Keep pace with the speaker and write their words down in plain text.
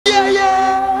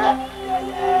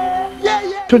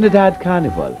Trinidad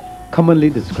Carnival, commonly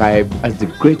described as the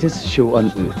greatest show on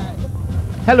earth.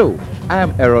 Hello, I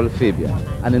am Errol Fabian,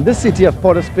 and in this city of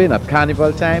Port of Spain at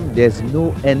Carnival time, there's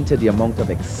no end to the amount of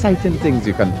exciting things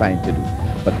you can find to do.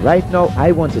 But right now,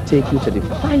 I want to take you to the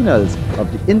finals of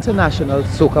the International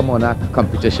Soca Monarch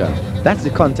Competition. That's the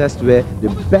contest where the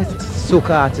best soca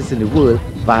artists in the world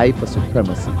vie for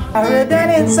supremacy. Caribbean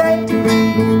inside,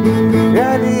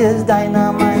 really is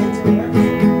dynamite.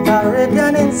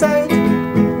 Caribbean inside,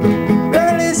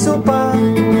 really super,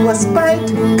 was spite.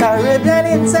 Caribbean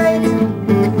inside,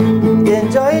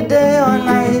 enjoy day or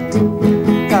night.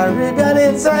 Caribbean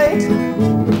inside.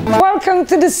 Welcome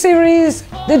to the series,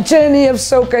 The Journey of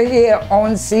Soca, here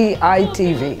on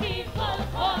CITV.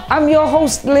 I'm your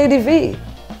host, Lady V.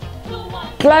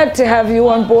 Glad to have you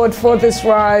on board for this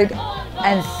ride,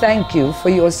 and thank you for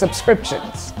your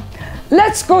subscriptions.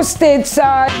 Let's go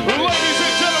stateside. Ladies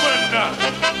and gentlemen,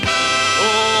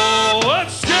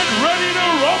 let's get ready to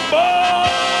rumble!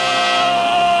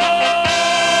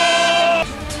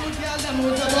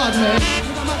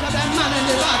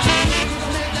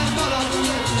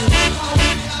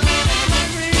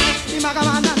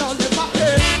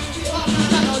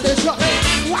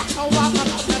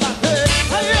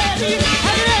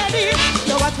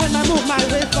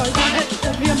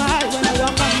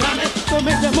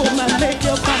 Make the movement, make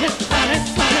you panic, panic,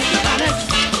 panic, panic.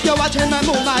 You're watching me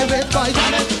move my waist, boy,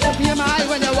 damn it. Open your eye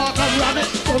when you walk around it.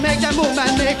 So make the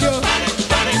movement, make you panic,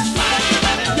 panic, panic,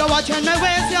 panic. You're watching my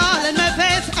waist, you're all in my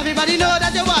face. Everybody know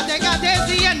that you want, they got taste,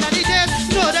 the end of the days.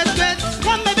 Know that's great.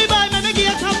 Come baby boy, let me give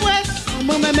you some waist. Come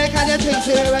on, me make all your things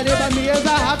here ready for me as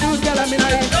I have to tell me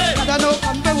now. I don't know,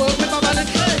 come to work with my money.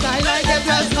 I like it,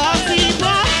 just not see,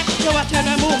 boy. You're watching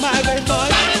me move my waist, boy.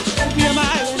 Open your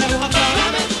eye when you walk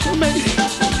around it. So make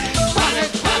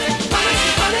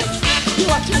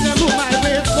watching the move my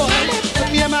waist, boy.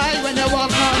 Put me in my eye when you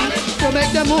walk on. To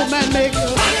make the movement make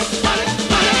you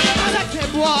say,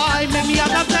 boy, make me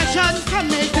have a passion. Come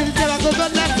make this give a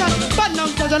good lesson. But no,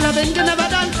 cause I'm loving you never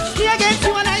done. Here against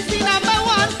you and I see number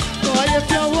one. Boy, if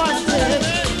you want it,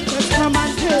 just come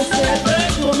and taste it.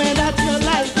 Show me that you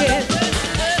like it.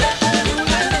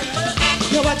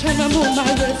 You're watching the move my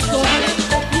waist, boy.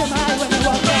 Put me in my eye when you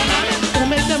walk on. To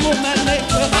make the movement make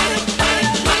you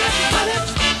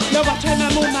You're watching me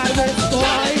move my waist,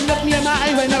 boy. Look me in my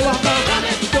eye when I walk out.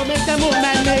 Don't make the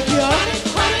movement make you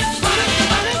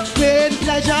pain,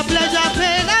 pleasure, pleasure,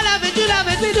 pain. I love it, you love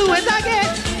it, we do it again.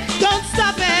 Don't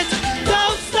stop it,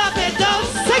 don't stop it, don't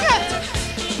sing it.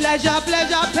 Pleasure,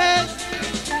 pleasure, pain.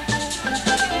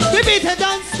 Repeat it,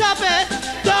 don't stop it,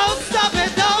 don't stop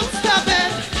it, don't stop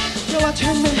it. You're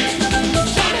watching me,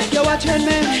 you're watching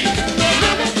me,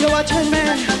 you're watching me,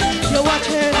 you're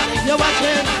watching, you're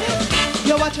watching.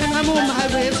 You're watching me move my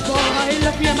waist, boy.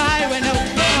 Look in my eye when you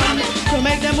come. To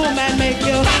make the movement make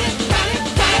you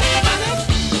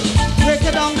break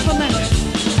it down for me.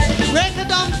 Break it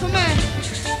down for me.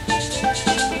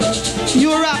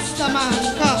 You Rasta man,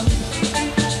 come.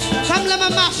 Come let me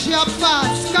mash you up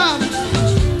fast, come.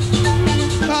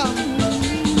 Come.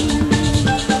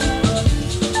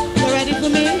 You ready for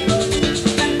me?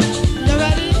 You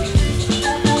ready?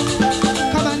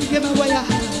 Come on, give me where you are.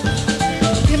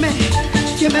 Give me.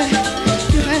 Give me,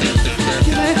 give me,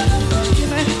 give me, give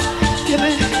me, give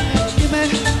me, give me.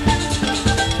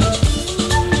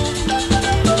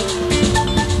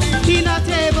 Dinner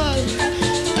table,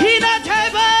 dinner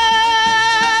table.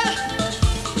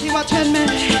 He watching me,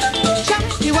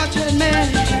 he watching me,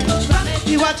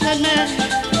 he watching me.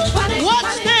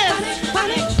 Watch this.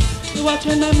 He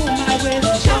watching me move my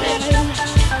waist. Run it,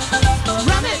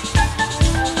 run it,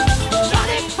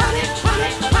 run it, run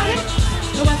it, run it.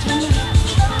 He watching me.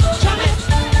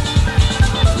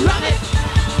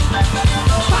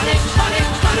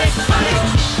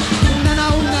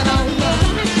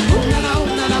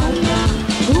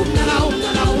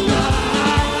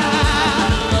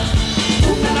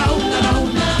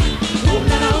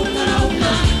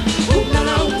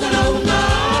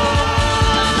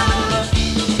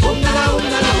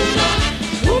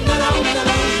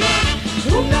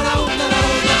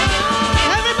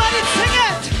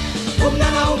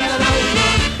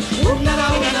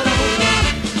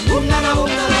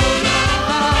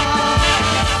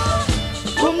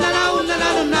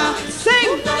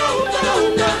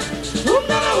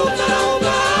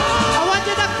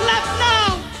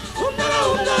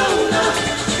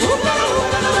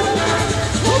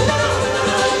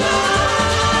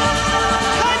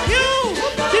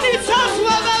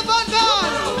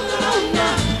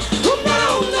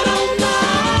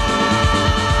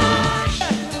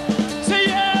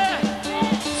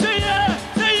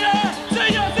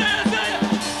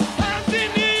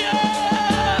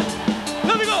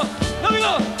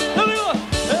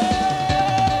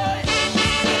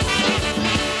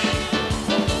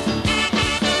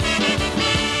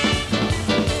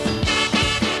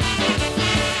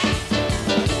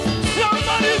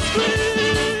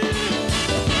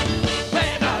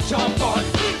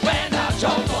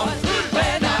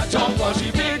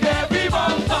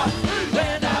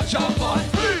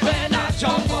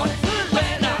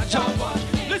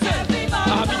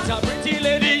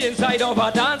 outside of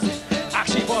a dance.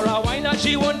 Ask she for a wine and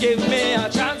she won't give me a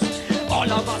chance.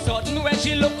 All of a sudden when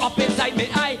she look up inside me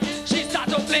eye, she start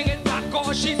to fling it back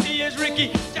cause she see is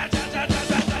Ricky.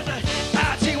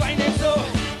 She whining slow,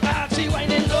 she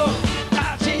whining low,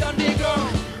 she on the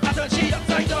ground, I thought she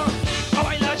upside down. A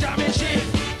while a jamming she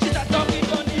start talking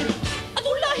funny.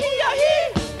 Adula hiya he.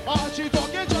 She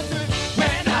talking just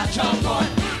When I jump on,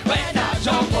 when I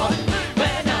jump on,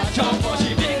 when I jump on,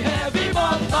 she big heavy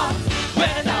bumper.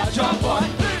 When I jump on,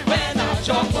 when I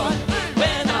jump on,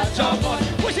 when I jump on.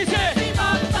 What she say?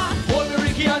 Hold me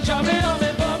Ricky and jam me on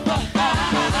me bumper.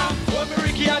 Hold me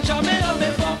Ricky and jam me on me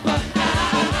bumper.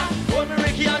 Hold me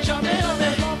Ricky and jam me on me.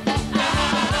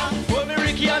 Hold me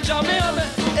Ricky and jam me on me.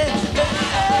 Hey, hey,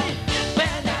 hey.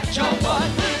 When I jump on,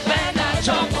 when I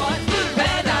jump on,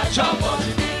 when I jump on,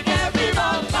 she big heavy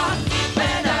bumper.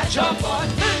 When I jump on,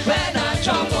 when I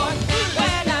jump on,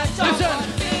 when I jump on,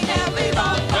 big heavy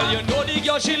bumper. Well, you know the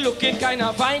girl, she looking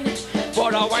kinda fine.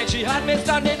 For a while she had me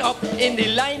standing up in the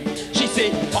line. She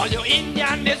said, all you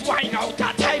Indian is wine out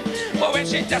of time. But when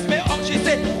she test me up, she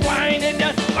said, wine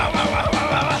Indian, wah, wah, wah, wah,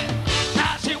 wah, wah.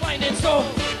 Ah, she whining slow,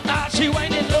 ah, she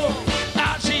whining low,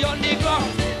 ah, she on the ground,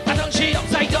 and then she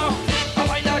upside down. A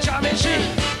while a jamming she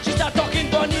start talking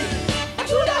funny. I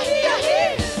do the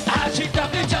here, ah, she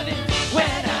talking Johnny.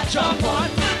 When I jump on,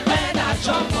 when I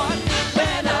jump on,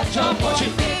 when I jump on, she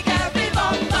big heavy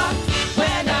bumper.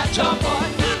 When I jump on,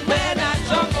 when I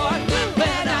jump on,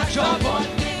 when I jump on,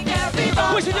 big heavy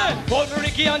bumper. What's it there? Hold me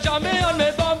Ricky and jam me on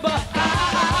me bumper.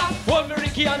 Hold me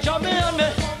Ricky and jam me on me.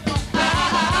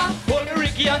 Hold me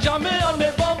Ricky and jam me on me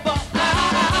bumper.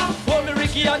 Hold me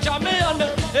Ricky and jam me on me.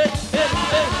 Hey, hey,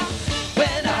 hey.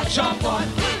 When I jump on,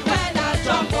 when I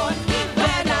jump on,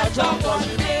 when I jump on,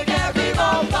 big heavy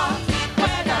bumper.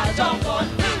 When I jump on,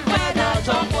 when I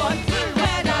jump on,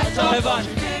 when I jump on,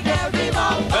 big heavy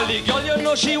bumper. Well, the girl, you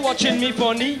know she watching me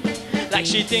funny. Like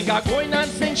she think I going and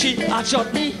sing, she a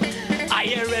shot me. I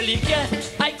ain't really care,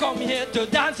 I come here to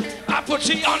dance. I put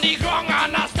she on the ground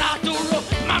and I start to roll.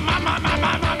 Mama, mama,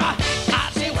 mama, mama.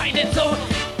 Ah, she whining so,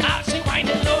 ah, she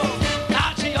whining low,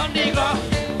 ah, she on the ground,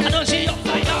 and then she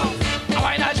upside down. I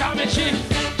whine a jamming she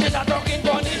start talking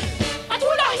funny. I do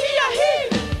not hear he,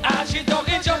 ah, she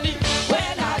talking Johnny.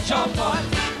 When I jump on,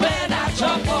 when I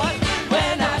jump on,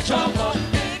 when I jump on,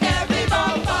 big heavy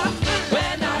bumper.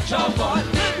 When I jump on,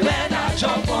 when I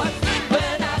jump on,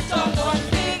 when I jump on,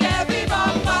 big heavy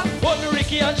bumper. Hold me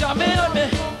Ricky and jam me on me.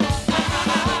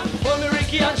 Hold me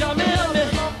Ricky and jam me on me.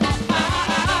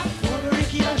 Hold me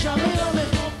Ricky and jam me on me.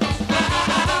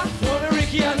 Hold me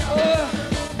Ricky and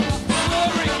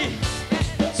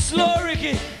slow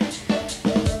Ricky.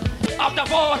 After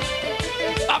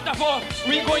four,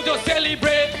 we going to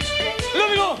celebrate. Let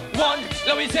me go. One,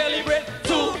 let me celebrate.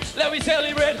 Two, let me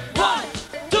celebrate. One,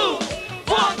 two,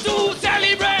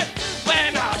 celebrate.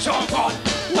 When I jump on,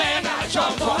 when I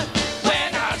jump on,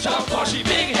 when I jump on, she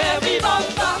big heavy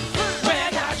bumper.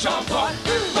 When I jump on,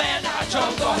 when I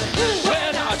jump on,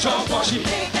 when I jump on, she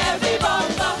big heavy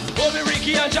bumper. Hold me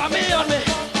Ricky and jam me on me.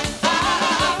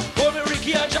 Hold me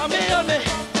Ricky and jam me on me.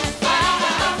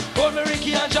 Hold me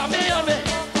Ricky and jam me on me.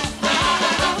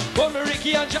 Hold me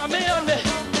Ricky and jam me on me.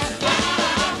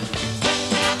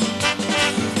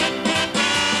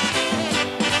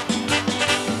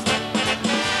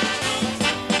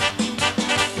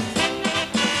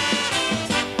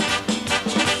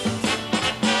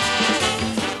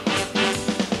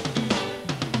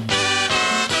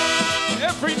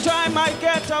 every time I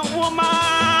get a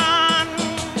woman,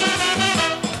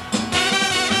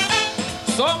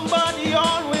 somebody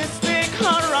always take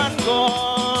her and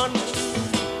gone.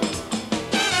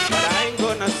 But I ain't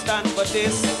gonna stand for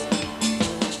this.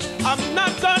 I'm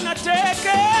not gonna take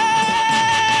it.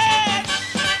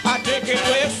 I take it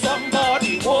with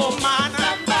somebody, woman.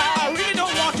 I really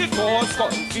don't want it cause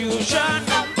confusion.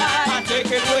 I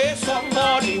take it with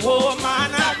somebody,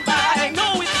 woman. I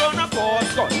know it's gonna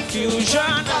cause confusion.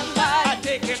 I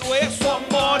take it with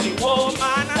somebody,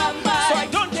 woman. So I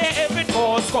don't care if it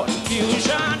cause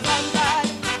confusion.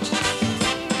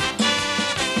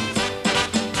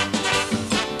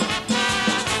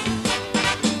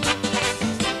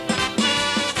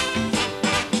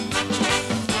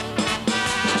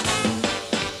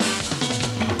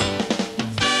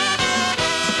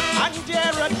 And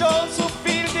there are those who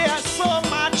feel they are so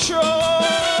macho.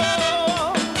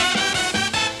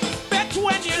 Bet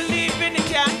when you're leaving, you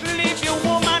can't leave your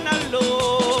woman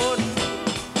alone.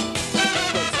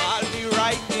 'Cause I'll be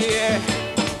right there.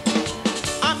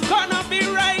 I'm gonna be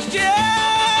right there.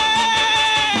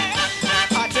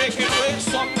 I take it with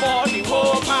somebody,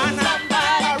 woman.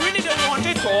 I really don't want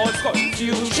it cause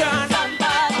confusion.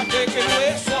 I take it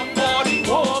with somebody.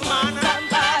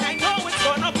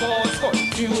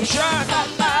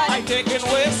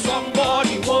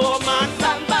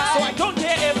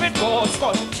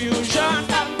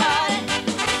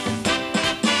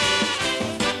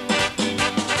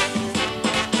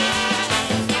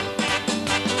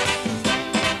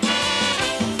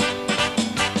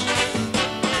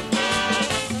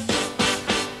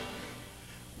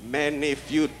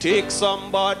 If you take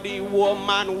somebody,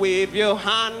 woman, wave your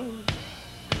hand.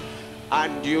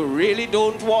 And you really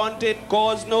don't want it,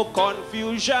 cause no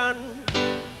confusion.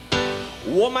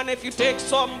 Woman, if you take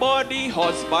somebody,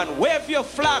 husband, wave your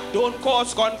flag, don't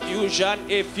cause confusion.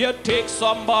 If you take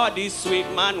somebody, sweet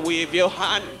man, wave your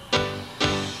hand.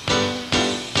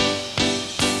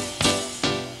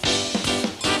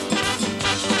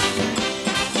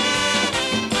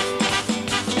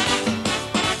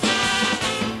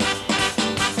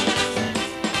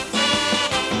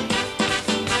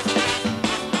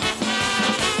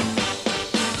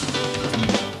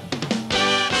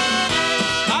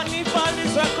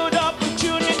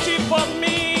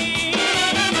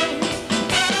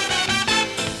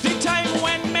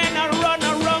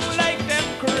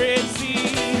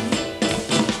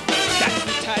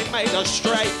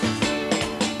 Strike.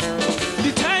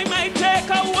 The time I take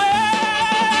away,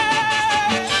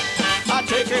 I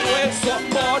take away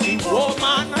somebody,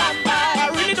 woman. I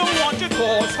really don't want to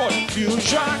cause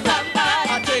confusion.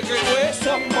 I take away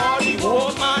somebody,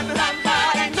 woman.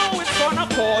 I know it's gonna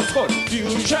cause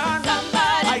confusion.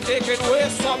 I take away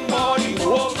somebody,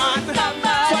 woman.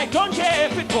 So I don't care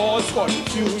if it causes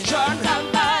confusion.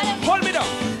 Hold me down.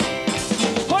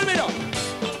 Hold me down.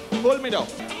 Hold me down.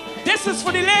 This is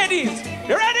for the ladies.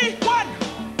 You ready? One.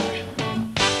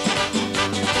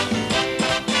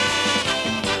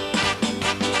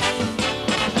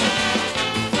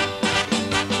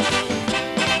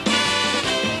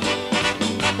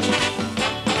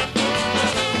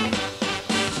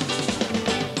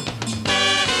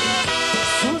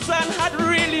 Susan had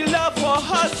really loved her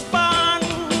husband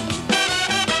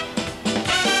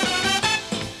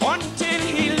until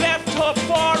he left her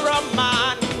for a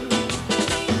man.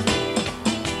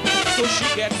 So she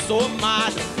gets so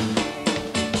mad.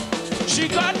 She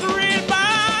got real bad.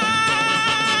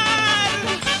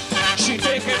 She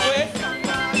take it away.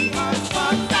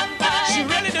 She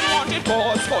really didn't want it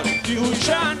cause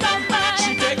confusion.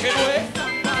 She take it away.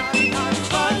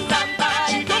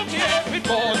 She don't care if it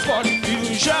cause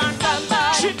confusion.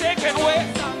 She take it away.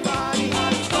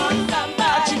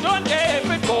 And she don't care if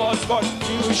it cause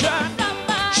confusion.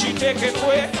 She take it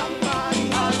away.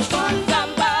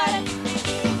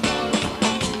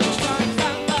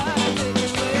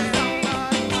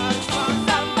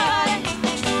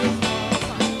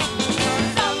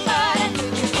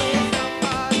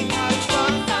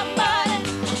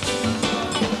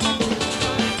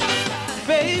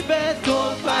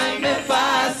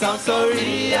 I'm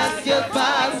sorry as your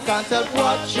past can't help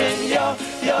watching your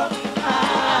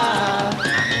eyes.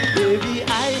 Baby, I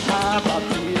have a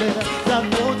feeling that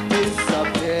won't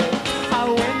disappear. I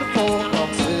went for a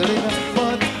feeling,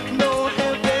 but no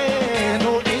heaven,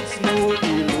 no, it's no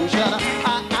illusion. I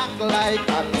act like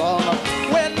a drama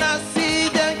when I see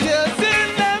them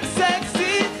kissing them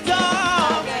sexy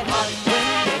tongue. When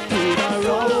they do the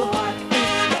roll,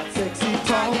 it's that sexy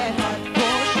tongue.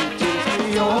 Cause she takes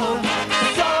me on.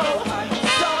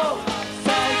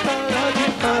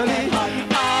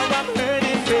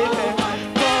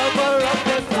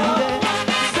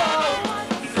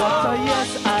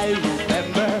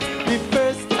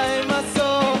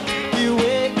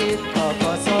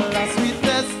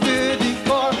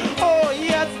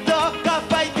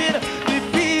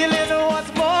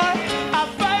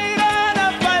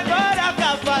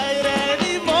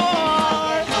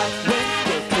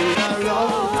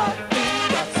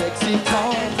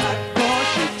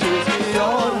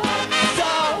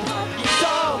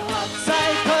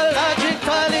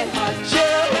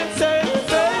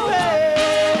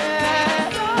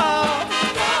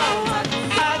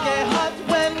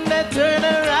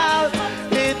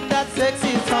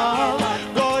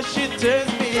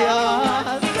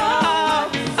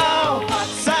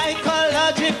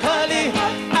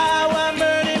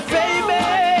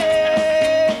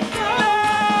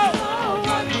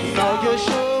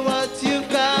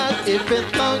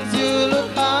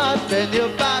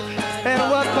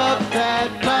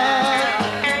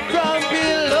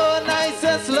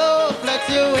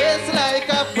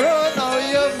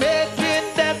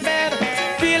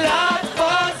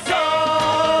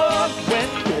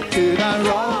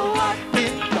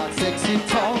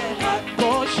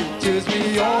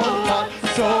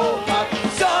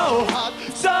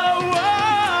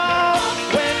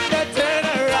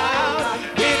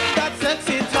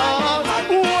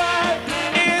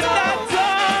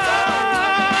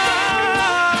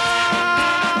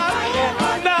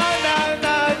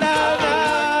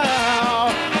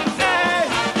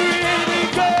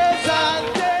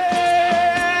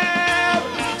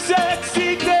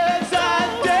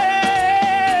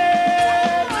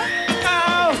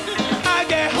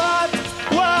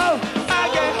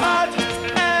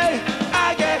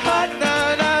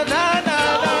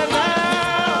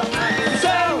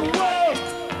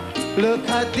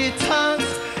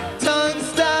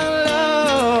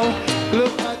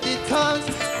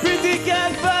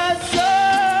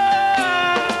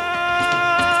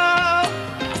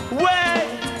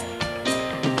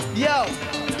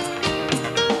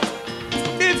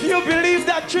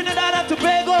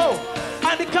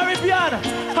 Caribbean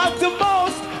have the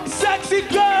most sexy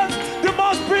girls, the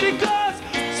most pretty girls.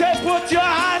 Say put your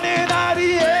hand in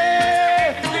the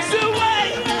air. Say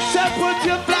wait. Say put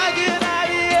your flag in the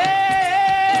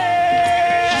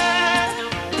air.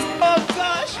 Oh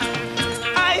gosh,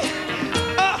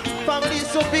 family is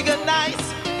so big and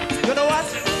nice. You know what?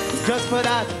 Just for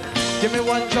that, give me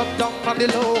one drop down on the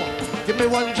low. Give me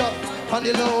one drop on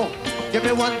the low. Give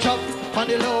me one drop on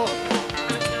the low.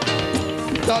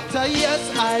 Doctor, yes,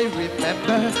 I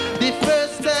remember the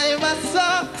first time I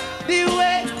saw the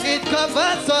way it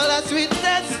covers all the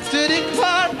sweetness to the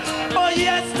core. Oh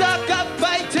yes, Soca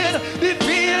fighting, the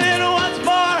feeling once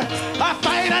more. I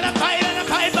fight and I fight and I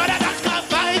fight, but I just can't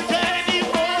fight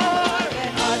anymore.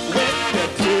 And when you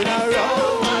turn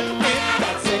around in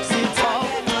that sexy tongue,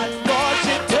 watch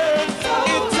it turns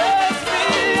me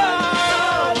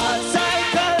on.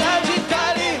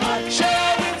 Psychologically,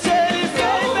 showing to the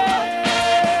baby.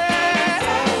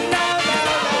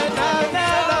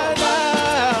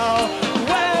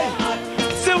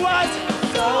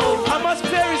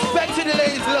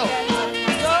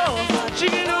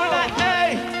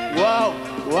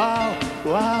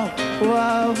 Wow,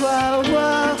 wow,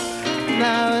 wow.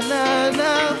 Now, now,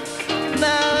 now.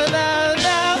 Now, now,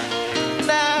 now.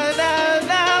 Now, now,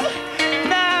 now.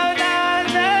 Now, now,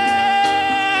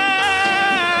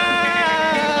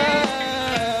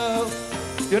 now.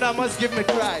 You know, must give me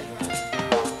cry.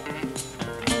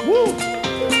 Woo!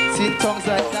 See tongues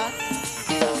like that?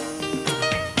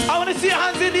 I want to see your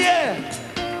hands in the air.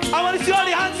 I want to see all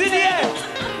the hands in the air.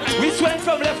 We swing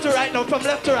from left to right now, from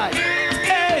left to right.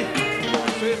 Hey!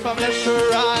 Sway from left to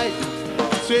right.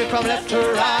 Sway from left to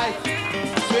right.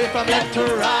 Sway from left to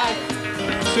right.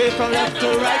 Sway from left to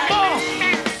right. More!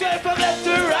 Sway from left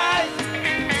to right.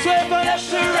 Sway from left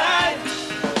to right.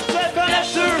 Sway from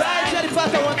left to right. Here's the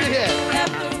part I want to hear.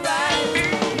 Left to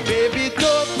right. Baby,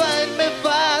 don't find me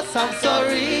fast. I'm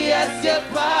sorry, yes, you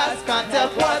pass. Can't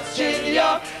help watching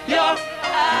your eyes.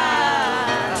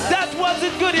 That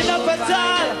wasn't good enough at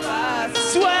all.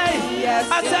 Sway.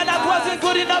 I said that wasn't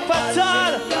good enough at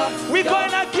all. We're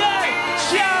going again.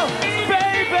 Shout,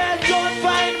 baby, don't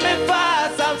find me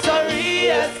fast. I'm sorry,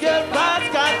 yes, girl,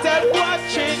 fast. Can't help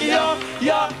watching your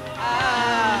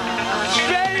eyes.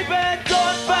 Baby,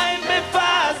 don't find me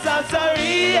fast. I'm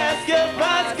sorry, yes, girl,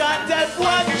 fast. Can't help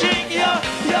watching your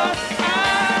eyes.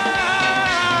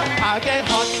 I get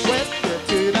hot when you're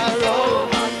to the road.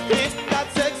 It's that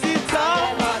sexy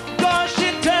tongue. Gosh,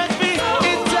 it turns me on.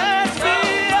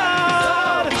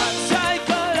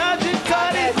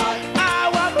 Psychologically, I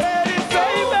want ready,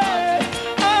 baby.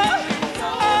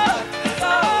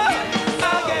 I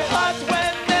get hot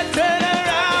when they turn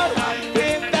around.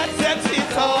 In that sexy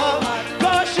tongue.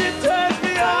 Gosh, it turns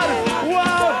me on.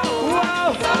 Wow,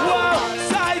 wow, wow.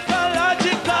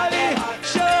 Psychologically,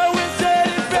 showing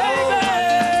steady, baby.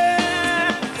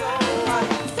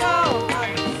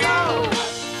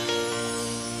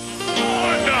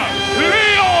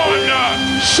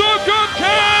 Leon Sugar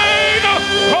Cane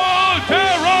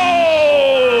Caldero.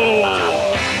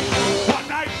 One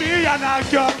night me and a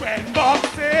girl went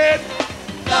boxing.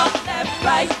 Left,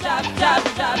 right, jab, jab,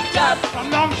 jab, jab. From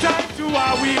long time to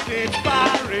our we did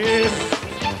sparring.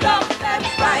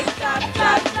 Left, right, jab,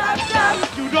 jab, jab, jab.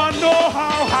 You don't know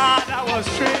how hard I was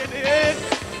training.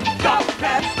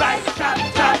 Left, right, jab,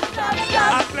 jab, jab,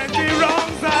 jab. And plenty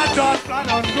wrongs I don't plan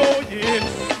on going.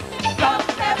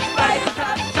 Left, right,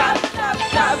 jab, jab, jab,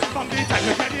 jab. From the time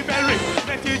you get the bell ring,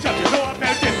 plenty jump, you know I'm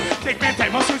melting. Take me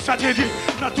time on switch strategy.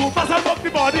 Not too fast and up the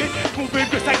body. Moving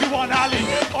grace like you want Ali.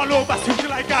 All over, she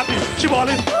like Gabby. She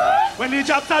balling. When the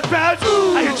jabs that belt,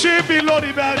 I hit she below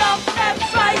the belt.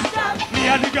 Left, right, jab. Me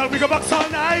and the girl, we go box all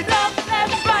night.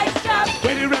 Left, right, jab.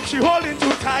 When the rep, she holding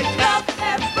too tight. Left,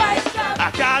 right, jab. I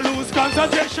can't lose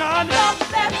concentration.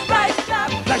 Left, right,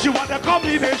 jab. Like she want a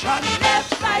combination.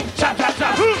 Left, right, Jab, jab,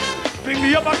 jab. Bring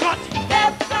me up a cut.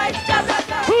 left, right, jab, jab,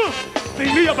 jab.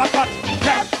 Bring me up a cut.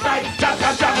 Left, right, jab,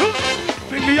 jab, jab.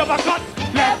 Bring me up a cut.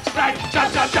 Left, right,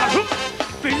 jab, jab, jab.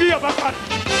 Bring me up a cut.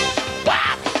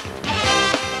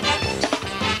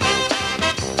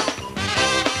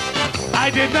 I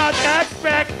did not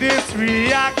expect this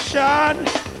reaction.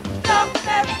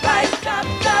 Left, right, jab,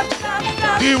 jab, jab,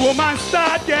 jab. The woman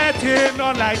start getting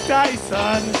on like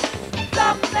Tyson.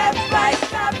 Left, right,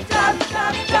 jab, jab,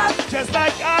 jab, jab. Just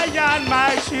like Iron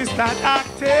Mike, she start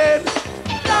acting.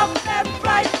 Left,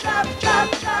 right, jab, jab,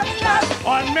 jab, jab.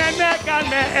 On my neck and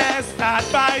my hair start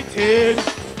biting.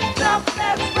 Left,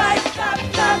 right, jab,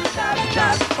 jab, jab,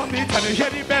 jab. From the time you hear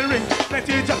the bell ring,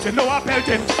 plenty jumps you know I'm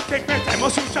pelting. Take my time or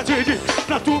shoot strategy.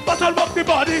 Not too fast, I'll walk the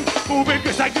body. moving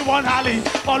just like the one Holly.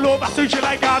 All over, swing she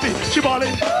like Gabby. She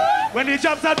ballin'. When he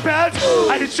jumps that belt,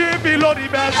 I hit she below the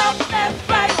belt. Jump left,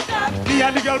 right, jump. Me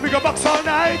and the girl, we go box all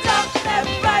night. Jump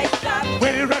left, right, jump.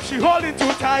 When he ref, she holding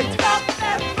too tight. Jump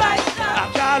left, right, jump.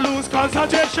 I can't lose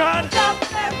concentration.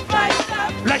 Jump left, right,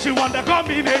 jump. Like she want the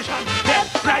combination.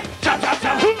 Left, right, jump, jump,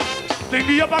 jump. Fling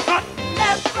the uppercut.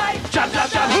 Left, right, Jump,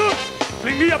 jump, jump.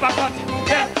 Fling the uppercut.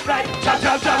 Left, right, jump,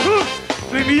 jump, jump.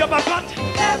 Fling the uppercut.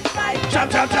 left, right,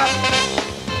 Jump, jump, jump.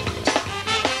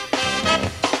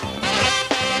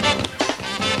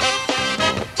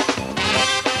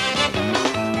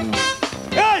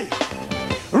 Hey!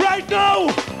 Right now,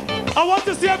 I want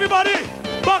to see everybody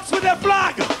box with their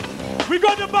flag. We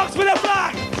got the box with their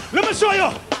flag. Let me show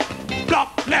you.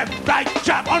 Block, left, right,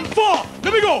 jab on 4.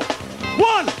 Let me go.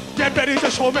 1. Get ready to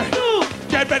show me. 2.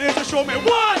 Get ready to show me.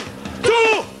 1,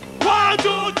 2. 1,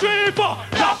 2, 3, 4.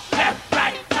 Block, left,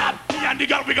 right, jab. Me and the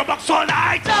girl, we go box all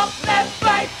night. jump left,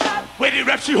 right, jump. Where the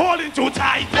ref, she holding too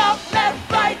tight. Jump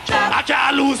left, right, jump. I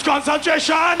can't lose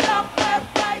concentration. Jump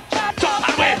left, right, jump. Jump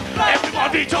and wave.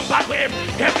 Everybody jump and wave.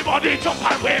 Everybody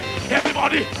jump and wave.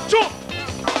 Everybody jump.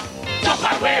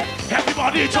 Jump and wave.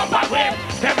 Everybody jump and wave.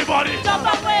 Everybody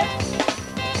Jump and wave.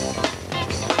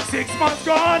 6 months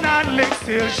gone and Lick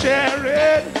still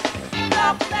sharing.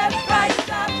 Jump left, right,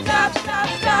 jump, jump, jump,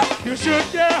 jump. You should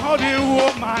hear how the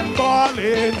woman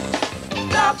calling.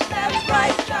 Jump left,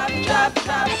 right, jump, jump,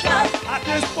 jump, jump. At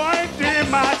this point the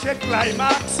match is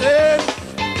climaxing.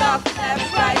 Jump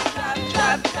left, right, jump,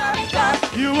 jump, jump,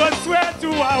 jump. You would swear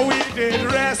to how we did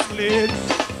wrestling.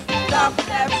 Jump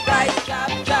left, right,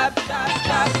 jump, jump, jump,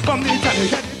 jump. From the Italian,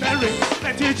 get the bell ring.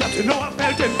 Plenty jumps, you know I'm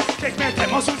belting. Take me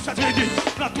time, muscle strategy.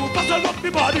 Not too fast, I love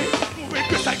the body. Moving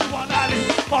quick like the one alley.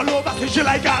 All over, see she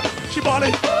like that. She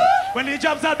balling. When he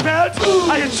jumps that belt,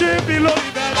 I hit she below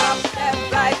the belt. Jump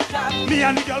left, right, jump. Me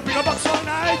and the girl bring a box all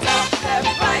night. Jump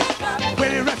left, right, jump.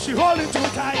 When the ref, she holding too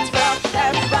tight. Jump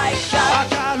left, right, I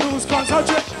jump. can't lose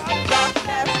concentration. Jump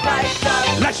left, right,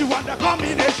 jump. Like she want the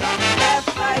combination.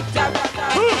 Left, right, jump,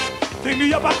 jump, jump. Fling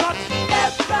the uppercut.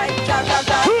 Left, right, jump, jump,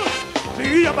 jump.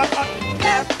 Fling the uppercut.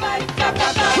 Left, right, jump,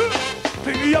 jump, jump.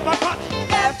 Fling the uppercut.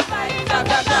 Left, right, jump,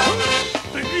 jump, jump.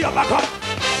 Fling the uppercut.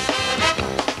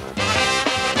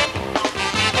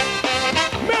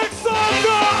 Make some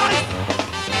noise!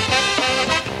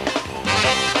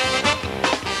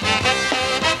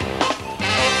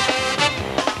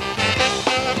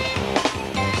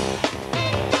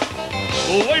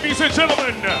 Ladies and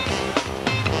gentlemen,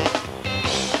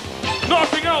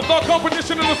 knocking out the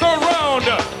competition in the 3rd round.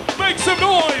 Make some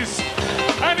noise.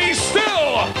 And he's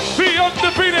still the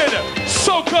undefeated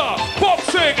Soca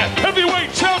boxing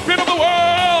heavyweight champion of the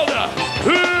world,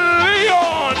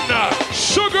 Leon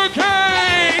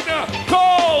Sugarcane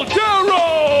Caldero.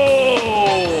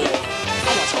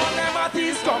 I watch all them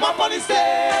artists come up on the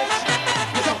stage.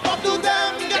 You jump up to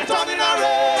them, get on in a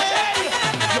rage.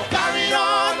 You carry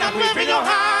on and wave in your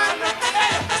hand.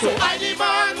 So I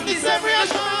demand this every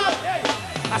shot.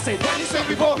 I say, tell you say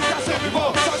before, I say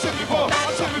before, I say before,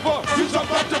 I say before. You jump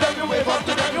up to them, you wave up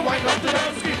to them, you wind up to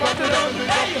them, skip up to them, you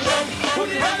jump to them. Put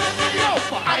your hands up to you,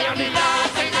 for I am the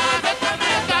last singer that's the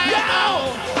best I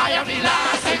know. I am the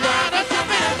last singer that's the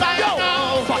best I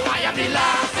know. For I am the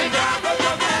last singer that's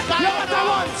the best I know.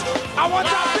 What I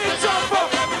want a big jump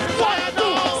up. 1,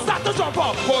 2, start to jump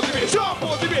up. Motivate, jump,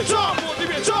 motivate, jump,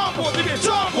 motivate, jump, motivate,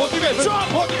 jump, motivate, jump,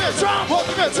 motivate, jump,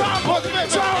 motivate, jump, motivate,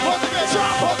 jump, motivate,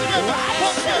 jump, motivate,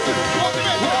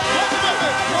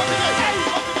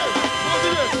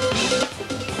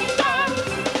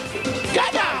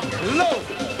 get down, low.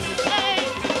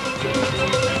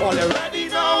 All you ready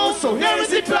now, so here is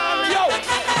the plan, yo.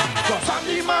 Cause I'm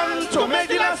the man to make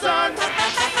the last stand.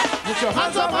 Put your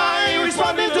hands up high,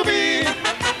 responding to me.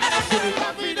 Full of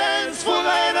confidence, full of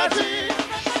energy.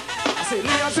 I say,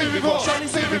 Leon, say before, Shani,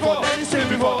 say before, Danny, say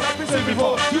before, let me say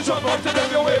before. You jump up to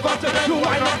them, you wave up to them, you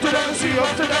wind up to them, see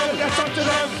up to them, get up to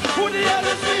them. Who the hell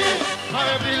is me? I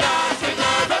am the last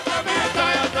singer, better be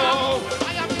tired now.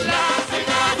 I am the last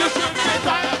singer, you should be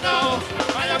tired now.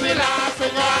 I am the last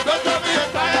singer, better be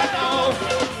tired now.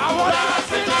 I want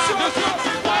last singer, you should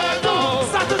be tired now.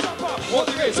 Start to jump up.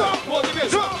 Motivate, jump,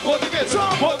 motivate, jump, motivate,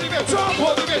 jump, motivate, jump,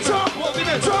 motivate, jump,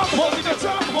 motivate, jump, motivate,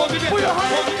 jump, motivate, put your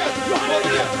hands, motivate,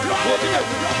 motivate, motivate,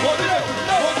 motivate,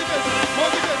 motivate,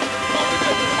 motivate,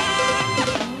 motivate.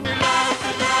 The last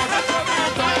singer, that's what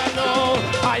I'm tired now.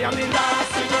 I am the last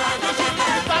singer, you should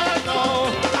be tired now.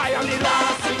 I am the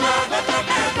last singer, that's what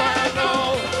I'm tired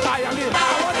now. I am the last.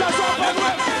 I want to jump up.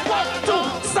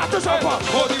 1, 2, start to jump up.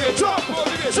 Motivate, jump,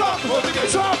 motivate, jump,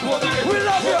 motivate, jump, motivate. We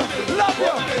love you, love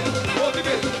you.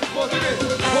 Motivate, motivate, motivate,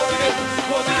 motivate,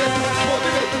 motivate,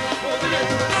 motivate.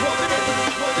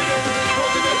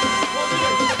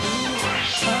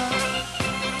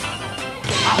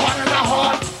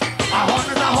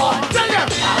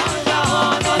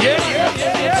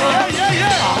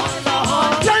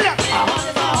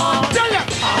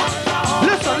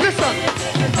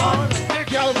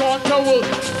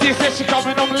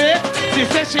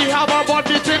 she have a butt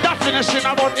between the finishing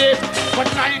about 8.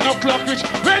 But 9 o'clock, which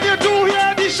when you do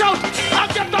hear the shout, I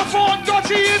get the phone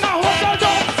dirty in a hotel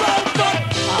down south.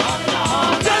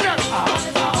 Tell them.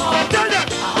 Tell them.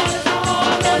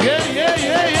 Yeah, yeah,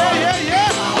 yeah, yeah, yeah,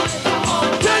 yeah.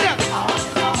 Tell them.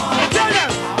 Tell them.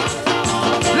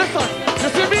 Listen, you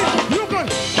see me? You good.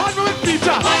 Hunt me with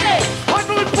Peter. Hunt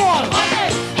me with Paul.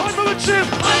 Hunt me with Jim.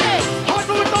 Hunt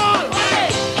me with All.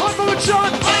 Hunt me with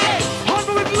John. Hunt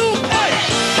me with Luke.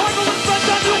 Hunt me with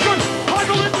Vincent. You good. Hunt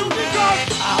me with you because.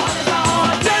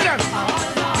 Tell them.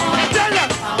 Tell them.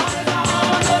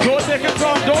 Don't take it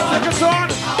on. Don't take it on.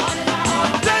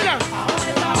 Tell them.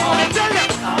 Tell them.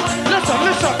 Listen,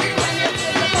 listen.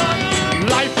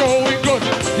 Life going good.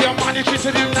 Your money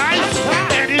treating you nice.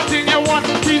 Anything you want,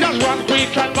 he just run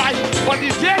quick and buy. But the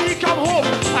day he come home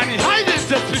and he hide his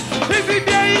district, is the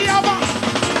day he have a...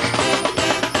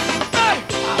 Hey!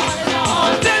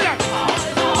 Tell them!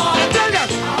 Tell them!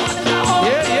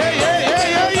 Yeah, yeah, yeah,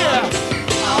 yeah, yeah, yeah.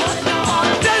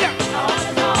 Tell them!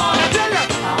 Tell them!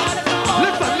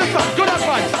 Listen, listen, good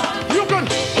advice. You can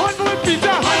hunt me with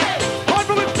Peter, hunt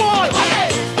me with Paul,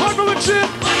 hunt me with Jim,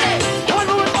 hunt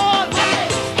me with All,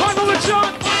 hunt me with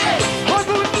John, hunt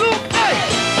me with Luke,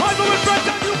 hunt me with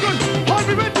Vincent. You can hunt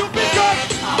me with you because.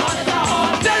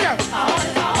 Tell them!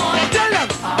 Tell them!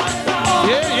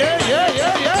 Yeah, yeah, yeah,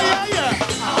 yeah, yeah, yeah, yeah.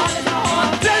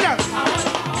 Tell them!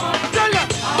 Tell them!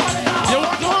 You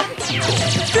want one?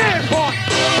 Stay on!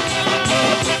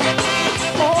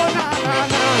 Oh, na, na,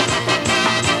 na.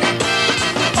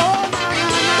 Oh, na, na,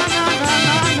 na, na,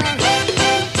 na, na, na.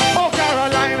 Oh,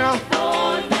 Carolina.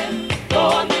 Oh,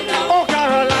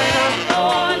 Carolina.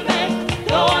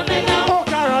 Oh,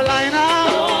 Carolina.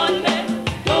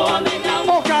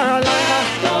 Oh, Carolina.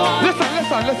 Listen,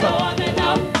 listen, listen.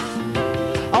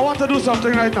 I want to do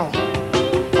something right now.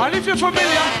 And if you're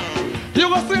familiar, you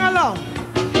go sing along.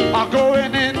 I'm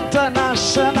going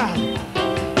international.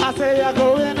 I say I'm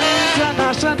going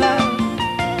international.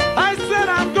 I said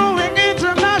I'm going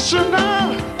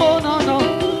international. Oh no, no.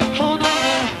 Oh no, no.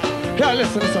 Yeah,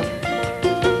 listen, listen.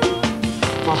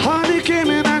 My honey came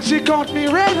in and she caught me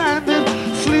red-handed,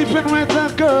 sleeping with the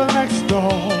girl next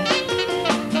door.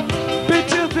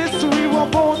 Picture this, we were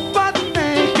both butt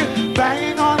naked,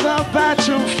 banging on the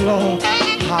bathroom floor.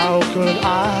 How could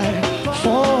I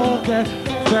forget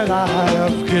that I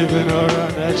have given her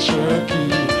an extra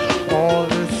key? All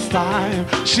this time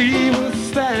she was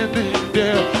standing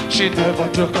there, she never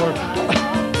took her.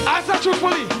 I said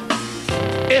truthfully,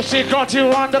 if she caught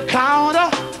you on the counter,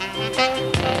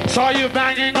 saw you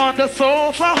banging on the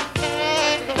sofa,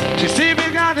 she see me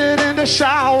got it in the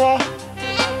shower,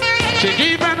 she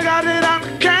even got it on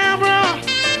camera,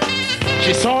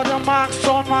 she saw the marks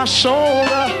on my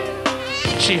shoulder,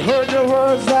 she heard the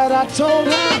words that I told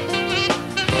her,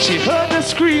 she heard the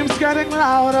screams getting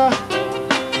louder,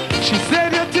 she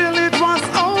said you till it was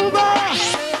over.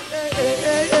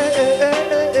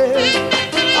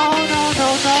 Oh no, no,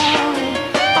 no.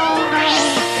 Oh no.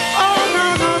 Oh no,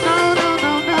 no, no, no,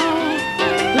 no, no.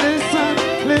 Listen,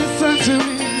 listen to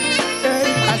me. I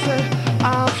said,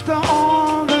 after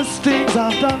all the things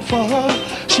I've done for her,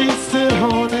 she's still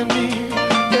haunting me.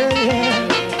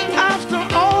 After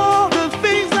all the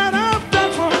things that I've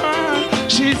done for her,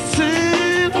 she's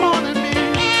still haunting me.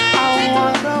 I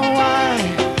wonder why.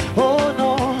 Oh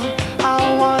no, I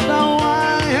wonder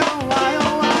why. Oh why,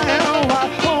 oh why, oh why,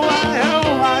 oh why, oh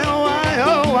why, oh why,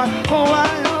 oh why, oh why,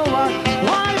 oh why.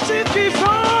 Why she keeps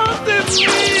haunting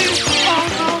me? Oh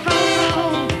no,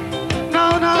 no,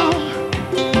 no,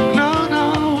 no, no,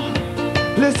 no.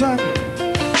 Listen.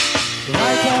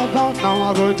 Right about now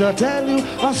I'm going to tell you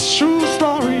a true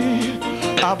story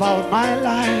about my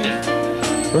life.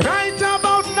 Right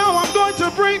about now I'm going to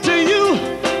bring to you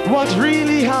what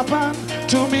really happened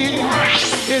to me.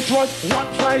 It was one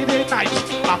Friday night,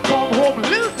 I come home a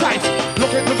little tight,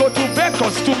 looking to go to bed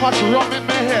cause too much rum in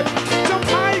my head. To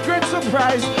my great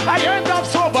surprise, I end up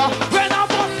sober when I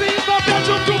was in the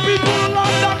bedroom, two people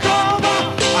undercover.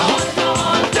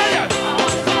 Tell ya.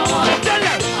 Tell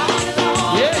ya.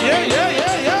 Yeah, yeah, yeah,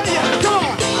 yeah, yeah, yeah. Come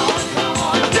on.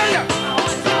 Tell ya.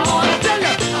 Tell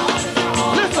ya.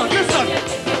 Listen, listen.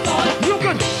 You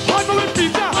can hunt me with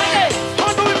Peter,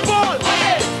 hunt me with Paul,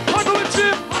 hunt me with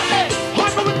Jim,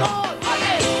 hunt me with All,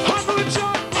 hunt me with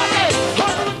John,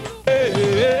 hunt me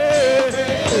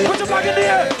with... Put your flag in the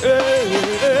air.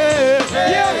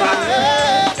 Yeah, man.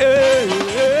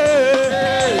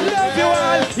 Love you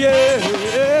all. Yeah.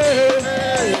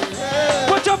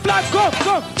 Put your flag, go,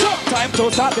 go, jump. Time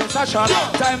to start the session.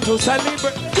 Time to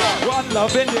celebrate. One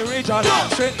love in the region.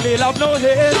 Strictly love, no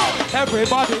hate.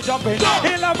 Everybody jumping.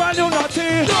 In love and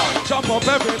unity. Jump up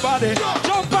everybody.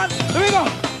 Jump on. Here we go.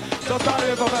 Just on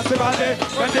the festival day.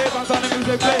 When they dance on the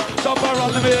music play. Jump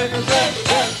around the music.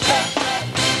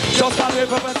 Just on the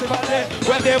festival day.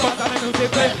 When they dance on the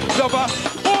music play. Jump on.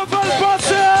 Oval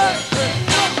person.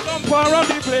 Jump around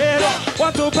the place.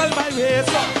 Want to pull my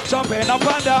waist. Jumping up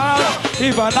and down.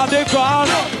 Even on the ground.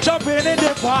 Jumping in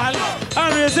the pan.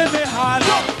 And raising my hand.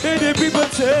 Hear the people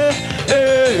say,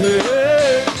 hey,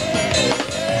 hey,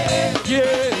 hey,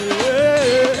 yeah.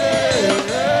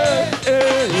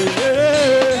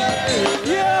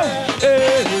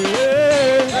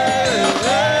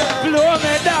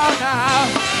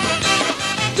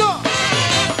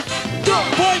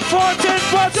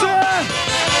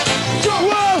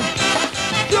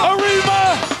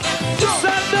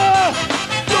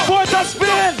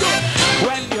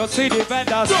 You see the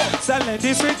vendors selling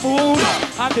the street food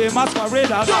and the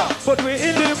masqueraders, but we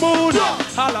in the mood.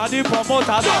 All of the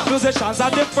promoters, musicians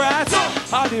and the press,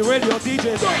 all the radio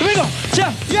DJs. Here we go,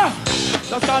 yeah, yeah.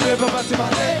 Just can't wait for festival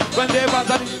when they dance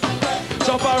on the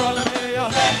jump around the mayor.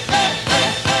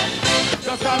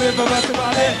 Just can't wait for festival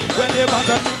when they dance on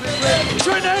the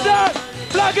Trinidad,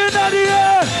 flag in the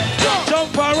air.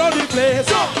 Jump around the place,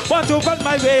 want to bend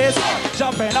my waist.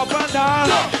 Jumping up and down,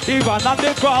 even on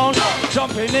the ground.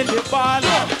 Jumping in the band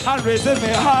and raising my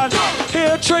hand.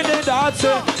 Here Trinidad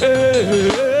say, hey,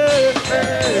 hey,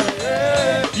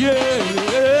 hey, yeah,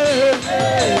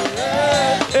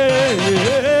 hey,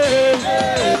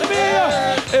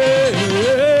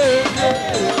 hey,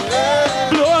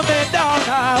 blow me down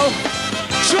now.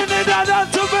 Trinidad and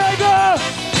Tobago,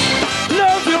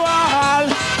 love you all.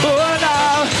 Oh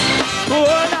now,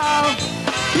 oh now,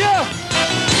 yeah,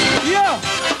 yeah.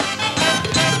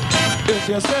 If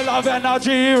you still have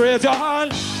energy, raise your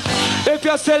hand. If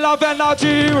you still have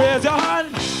energy, raise your hand.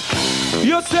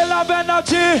 You still have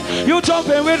energy, you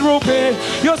jumping with Rupee.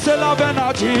 You still have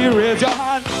energy, raise your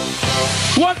hand.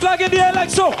 One flag in the air like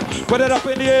so. Put it up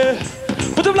in the air.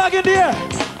 Put the flag in the air.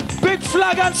 Big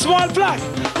flag and small flag.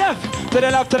 Left, to the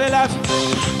left, to the left.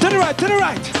 To the right, to the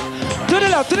right. To the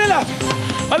left, to the left.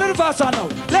 A little faster now.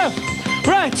 Left,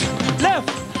 right, left,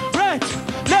 right,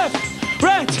 left,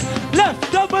 right,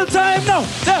 left. Double time now.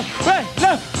 Left, right,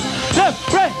 left,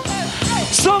 left, right.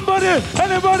 Somebody,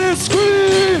 anybody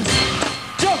scream.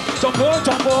 Jump, jump over,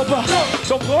 jump over.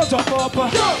 Jump over, jump over.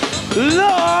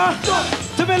 Low,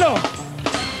 to me low.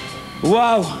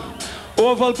 Wow.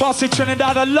 Oval Bossy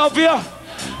Trinidad, I love you.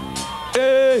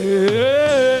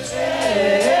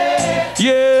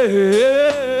 Yeah.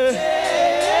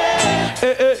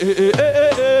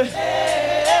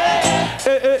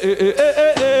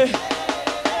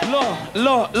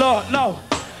 Lord, now.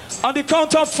 On the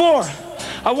count of 4,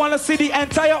 I want to see the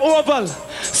entire oval.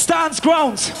 Stands,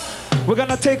 grounds. We're going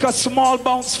to take a small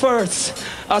bounce first.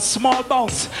 A small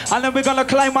bounce. And then we're going to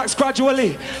climax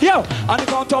gradually. Yo, on the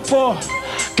count of 4,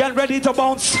 get ready to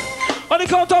bounce. On the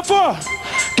count of 4,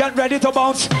 get ready to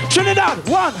bounce. Trinidad,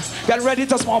 1, get ready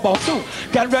to small bounce. 2,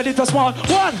 get ready to small.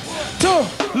 1, 2,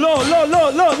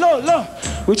 low.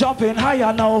 We jumping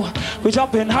higher now. We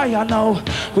jumping higher now.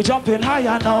 We jumping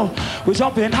higher now. We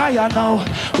jumping higher now.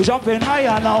 We jumping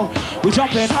higher now. We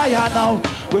jumping higher now.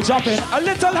 We jumping a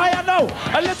little higher now.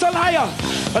 A little higher.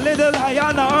 A little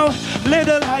higher now.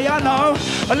 Little higher now.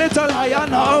 A little higher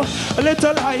now. A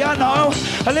little higher now.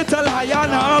 A little higher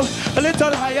now. A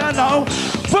little higher now.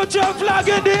 Put your flag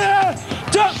in the air.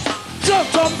 Jump.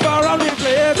 Jump around the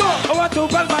place. I want to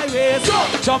bend my waist.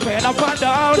 Jumping up and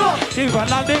down,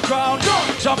 even on the ground.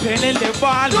 Jumping in the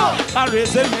van and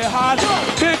raising my hand.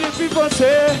 Hear the people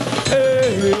say,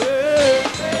 hey,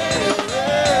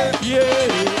 yeah,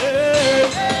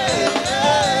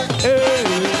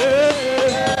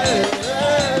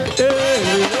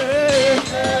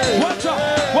 watch out,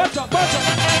 watch out, watch out.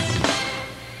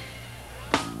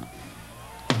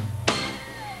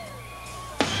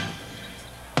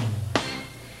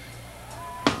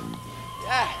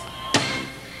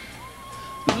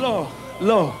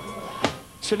 Low.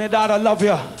 Trinidad, I love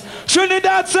you.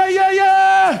 Trinidad, say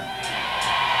yeah.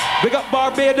 Big up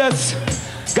Barbados,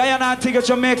 Guyana, Antigua,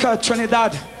 Jamaica,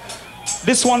 Trinidad.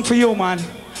 This one for you, man.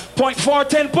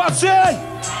 0.410 Posse.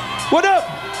 What up?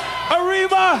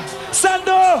 Arriba,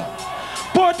 Sando,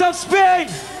 Port of Spain.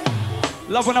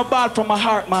 Loving a bad from my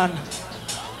heart, man.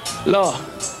 Low.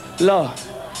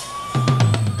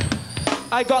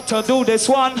 I got to do this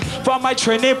one for my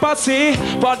Trinidad posse,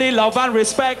 for the love and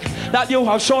respect that you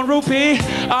have shown Rupee.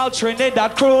 I'll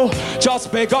Trinidad crew,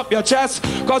 just pick up your chest,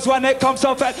 cause when it comes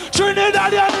to fed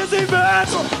Trinidadian is event.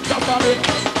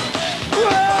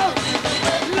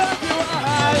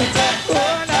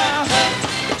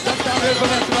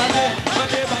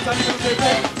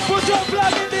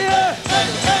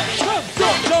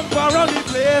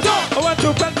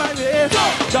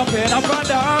 jumping up and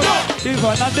down, even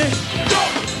on the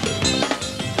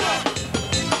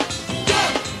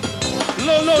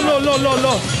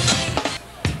low.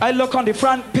 I look on the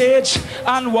front page,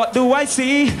 and what do I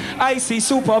see? I see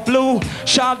Super Blue,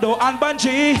 Shadow and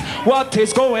Bungie. What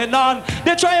is going on?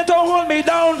 They're trying to hold me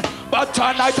down, but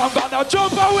tonight I'm gonna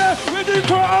jump away with the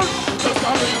crowd.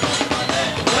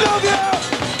 Love you.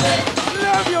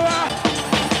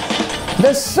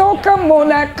 The Soca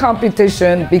Monarch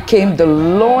Competition became the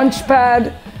launch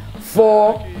pad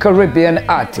for Caribbean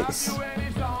artists.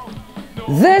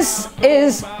 This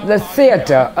is the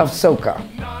theater of soca.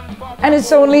 And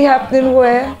it's only happening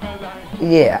where?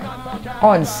 Yeah,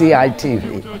 on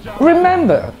CITV.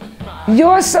 Remember,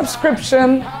 your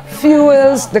subscription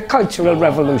fuels the cultural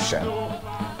revolution.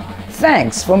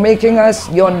 Thanks for making us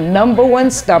your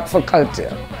 #1 stop for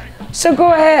culture. So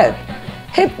go ahead,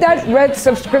 hit that red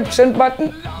subscription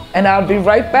button, and I'll be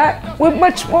right back with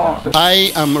much more.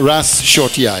 I am Ras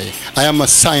Shorty-Eye. I am a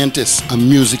scientist, a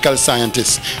musical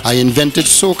scientist. I invented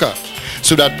soca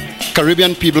so that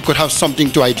Caribbean people could have something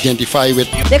to identify with.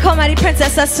 They call me the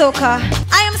Princess of Soca.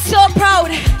 I am so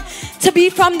proud to be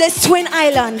from this twin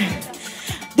island,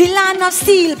 the land of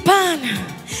steel pan,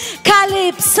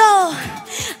 calypso,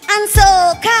 and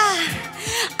soca,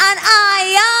 and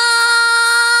I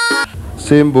am.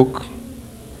 Same book,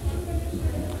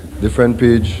 different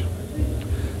page,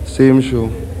 same show,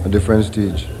 a different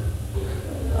stage.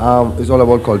 It's all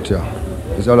about culture.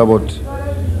 It's all about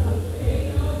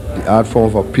the art form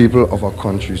of our people, of our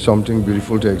country, something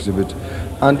beautiful to exhibit.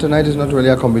 And tonight is not really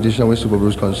a competition with Super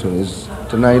Blues concern.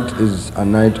 Tonight is a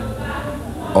night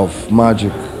of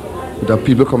magic, with the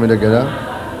people coming together,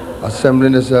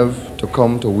 assembling themselves to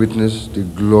come to witness the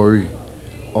glory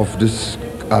of this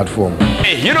art form.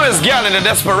 Hey, you know it's Gyan and the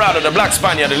Desperado, the Black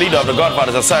Spaniard, the leader of the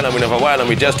Godfather's Asylum. We never while and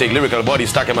we just take lyrical body,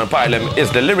 stack him and pile him. It's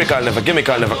the lyrical, never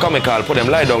gimmickal, never comical. Put them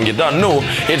lie down, you don't know.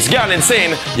 It's Gyan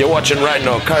Insane. You're watching right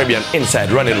now Caribbean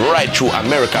Inside, running right through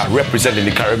America, representing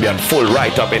the Caribbean full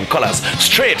right up in colors.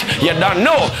 Straight, you don't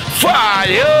know.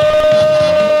 Fire!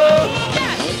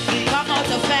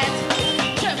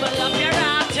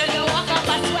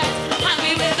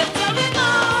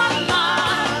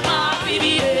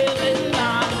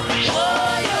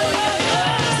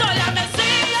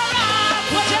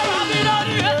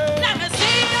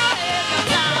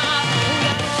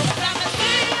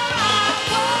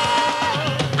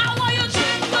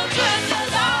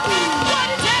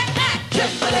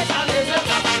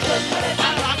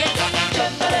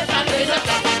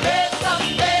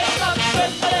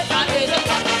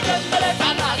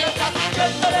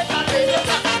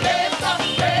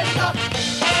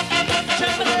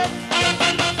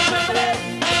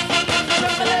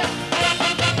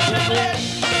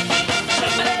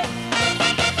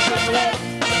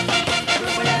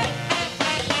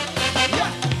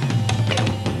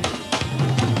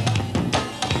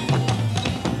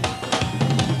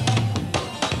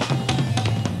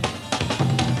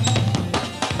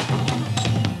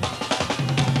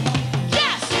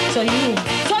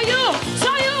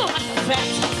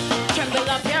 Tremble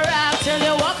up your rap till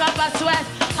you walk up a sweat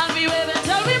and be waving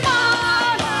till we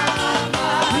mourn.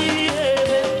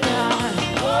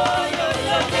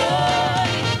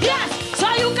 Yes, so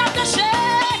you got to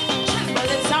shake.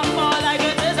 Tremble it some more like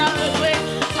it is a earthquake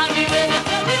and be waving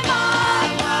till we mourn.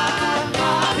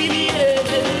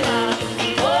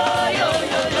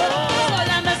 So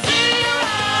let me see you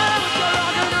rock.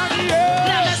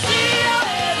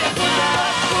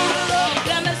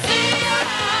 Let me see you let me see you rock.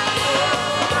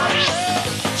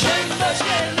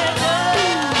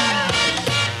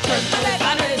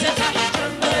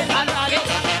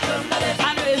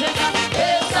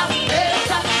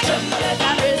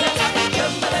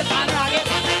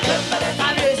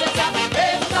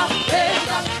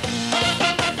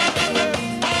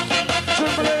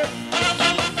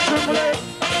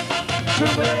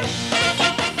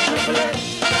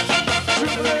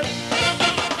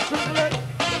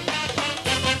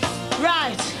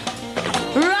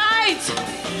 Right.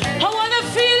 How are you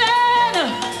feeling?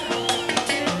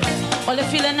 Are you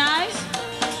feeling nice?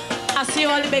 I see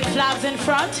all the big flags in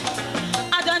front.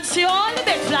 I don't see all the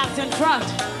big flags in front.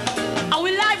 Are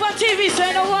we live on TV? So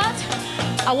you know what?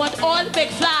 I want all the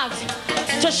big flags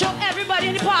to show everybody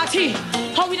in the party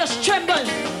how we just tremble.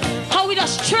 How we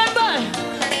just tremble.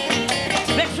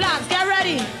 Big flags, get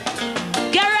ready.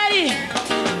 Get ready.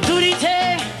 Do the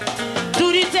thing.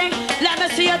 Do the thing. Let me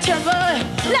see you tremble.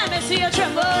 Let me see you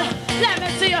tremble. Let me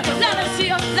see you. Let me see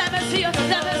you. Let me see you.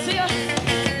 Let me see you.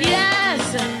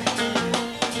 Yes.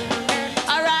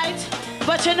 All right.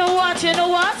 But you know what? You know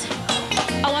what?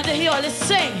 I want to hear all this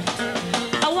sing.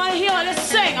 I want to hear all this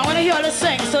sing. sing. I want to hear all the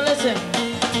sing. So listen.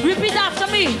 Repeat after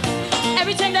me.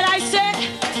 Everything that I said,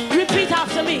 repeat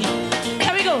after me.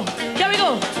 Here we go. Here we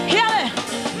go. Hear it.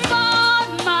 Mad,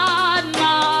 mad,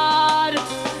 mad.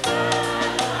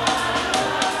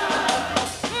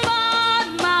 Mad,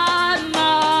 mad,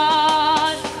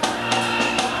 mad.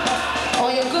 Oh,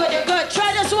 you're good, you're good.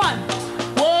 Try this one.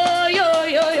 Whoa, yo,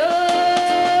 yo, yo.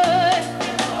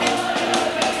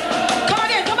 Come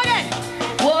again, come again.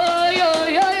 Whoa, yo,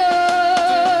 yo, yo.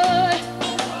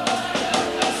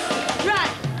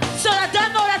 Right. So I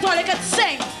don't know that's all they can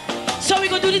sing. So we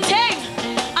gonna do the thing.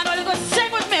 And all you gonna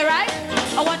sing with me, right?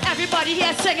 I want everybody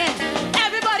here singing.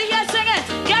 Everybody here singing.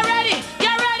 Get ready,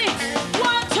 get ready.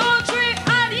 1, 2, 3,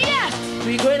 and yes.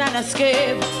 We going and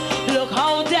escape. Look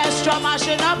how Destra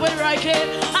mashing up with Rocket.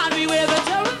 And we wave it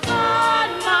to man,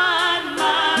 man,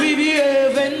 man. We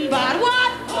behaving bad.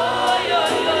 What? Oh, yo,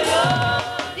 yo, yo.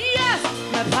 Yes,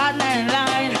 my partner in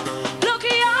line. Look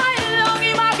here, long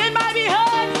he marking my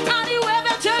behind. And he wave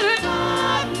it to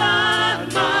man, man,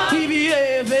 man. We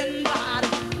behaving bad.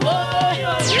 Oh, yo,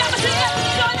 yo. Let me see it.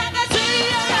 So let me see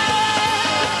it.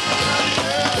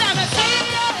 Let me see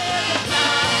it.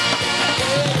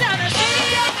 Let me see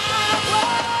it.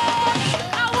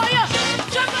 I want you.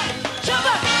 Jump up, jump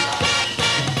up.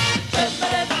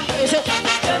 Raise it,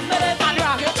 and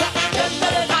rock it,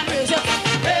 and raise it.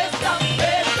 Raise up,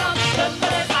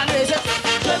 and raise it.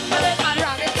 And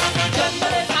rock it,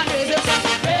 and raise it.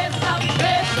 Raise up,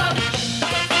 raise up.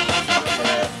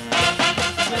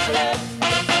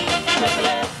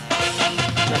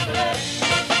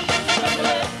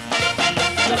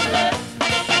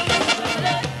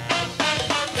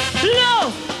 Low,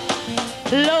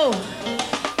 low.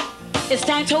 It's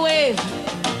time to wave.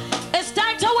 It's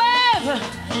time to wave.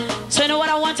 So you know what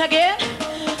I want again?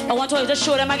 I want to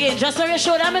show them again. Just so you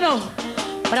show them, you know.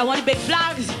 But I want the big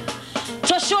flags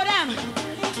to show them.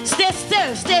 Stay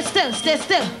still, stay still, stay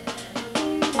still.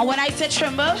 And when I say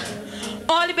tremble,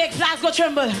 all the big flags go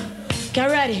tremble. Get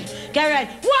ready, get ready.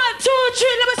 1, 2,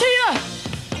 3, let me see you.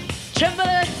 Tremble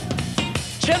it,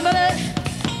 tremble it,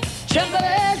 tremble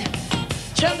it,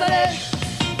 tremble it,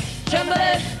 tremble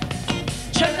it,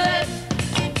 tremble it.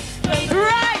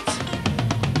 Right.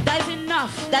 That's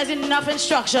enough. That's enough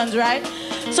instructions, right?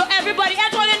 So everybody,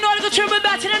 Antoine, know they can tremble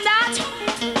better than that?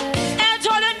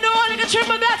 Antoine, know they can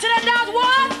tremble better than that?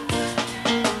 What?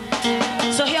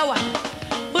 So here what?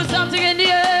 Put something in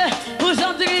the air. Put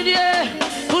something in the air.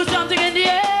 Put something in the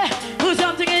air. Put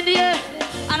something in the air.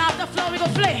 And after floor we go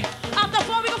play. After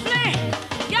floor we go play.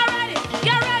 Get ready.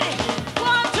 Get ready.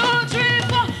 1, 2, 3,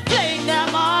 4. Fling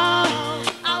them all.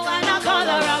 I wanna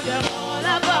color of them all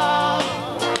above.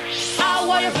 I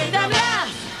want you fling them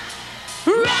left,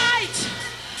 right,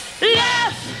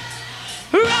 left,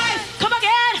 right. Come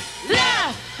again.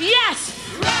 Left. Yes.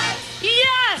 Right.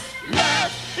 Yes.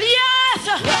 Left. Yes.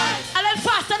 Right. A little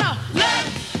faster now. Left,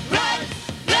 right,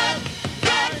 left,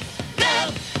 right,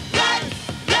 left, right,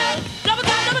 left. Double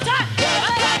time, double time.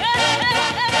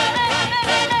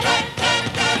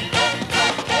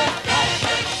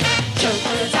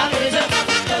 Jumble it and raise it.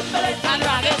 Jumble it and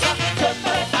rock it.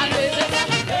 Jumble it and raise it.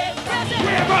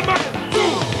 Wave a man, 2,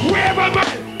 wave a man,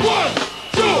 1,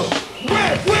 2,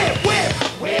 wave, wave, wave.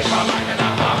 Wave a man and a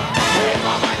half, wave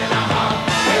a man and a half,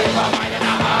 wave a man and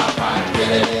a half.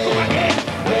 Come again.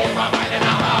 Wave a man and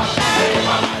a half, wave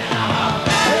a man and a half,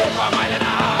 wave a man and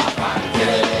a half.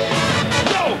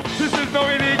 No, this is no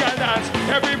illegal dance.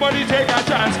 Everybody take a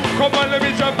chance. Come on, let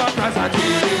me jump back as a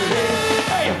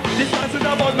hey, this dance is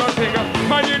about nothing.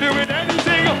 Man, you doing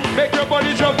anything. Make your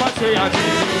body jump and say a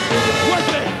what's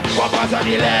it? Bumpers on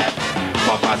the left,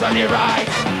 bumpers on the right,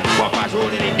 bumpers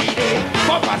rolling in the day,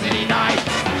 bumpers in the night.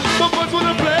 Bumpers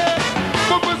wanna play,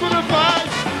 bumpers wanna fight.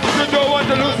 You don't want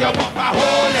to lose your bumper,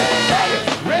 hold it. Hey,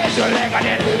 raise your leg on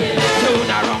it,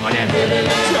 turn around on it,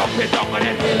 jump it down on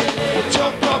it,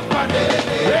 jump up on it.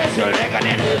 Raise your leg on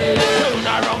it, turn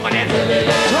around on it,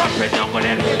 jump it down on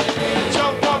it,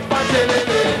 jump up on it.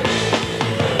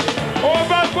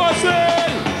 Over Bossel!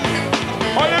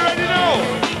 Are you ready now?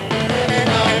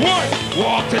 1,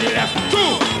 walk to the left. 2,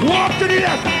 walk to the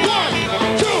left. 1,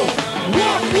 2,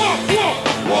 walk, walk, walk.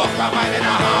 Walk a mile and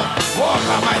a half. Walk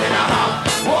a mile and a half.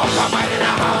 Walk a mile and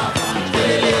a half.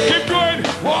 Keep going.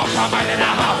 Walk a mile and a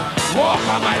half. Walk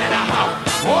a mile and a half.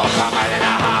 Walk a mile and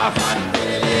a half.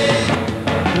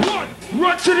 1,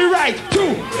 run to the right.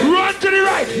 2, run to the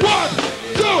right. 1,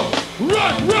 2,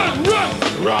 run, run, run.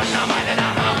 Run a mile and a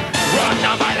half. Run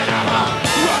a mile and a half.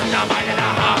 Run a mile and a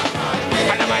half.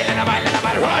 Run a mile and a mile and a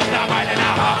mile. Run a mile and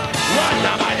a half. Run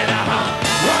a mile and a half.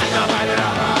 Run a mile and a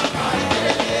half.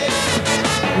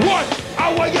 1,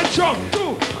 I want you to jump.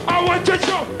 2, I want you to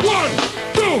jump. 1,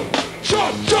 2,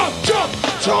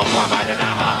 Jump a mile and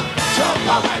a half. Jump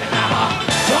a mile and a half.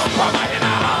 Jump a mile and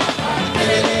a half.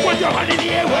 Put your hand in the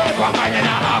air, wave a mile and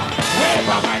a half. Wave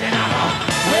a mile and a half.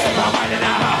 Wave a mile and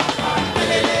a half.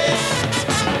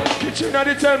 Kitchen and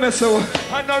he tell me so.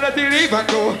 And now that he leave and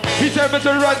go, he tell me to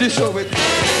run the show with.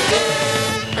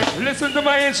 Listen to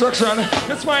my instruction.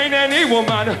 Let's find any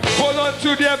woman. Hold on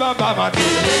to the baba. Watch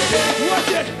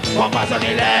it. Bumpers on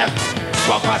the left.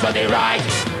 Bumpers on the right.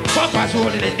 Bumpers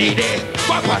rolling in the day.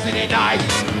 Bumpers in the night.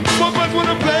 Bumpers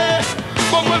wanna play.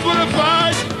 Bumpers wanna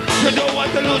fight. You don't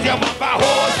want to lose your bumper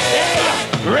hold. Hey,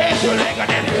 raise your leg on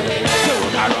it.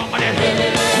 Turn around on it.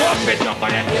 Jump it down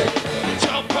on it.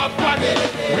 Jump up on it.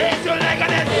 Raise your leg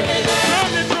on it.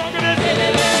 Jump it down on it.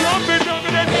 Jump it down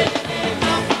on it.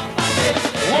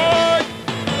 One.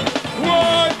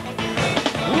 One.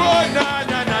 One. Nah,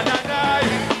 nah, nah, nah,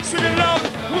 nah. Sing it loud.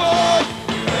 One.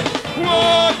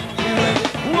 One.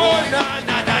 One. Nah,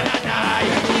 nah, nah, nah,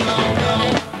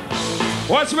 nah.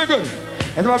 Watch me good.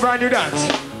 It's my brand new dance.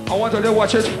 I want you to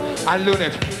watch it and learn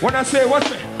it. When I say watch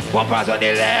me, bumpers on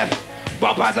the left,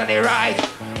 bumpers on the right,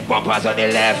 bumpers on the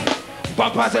left,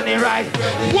 bumpers on the right.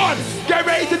 One, get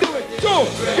ready to do it. Two,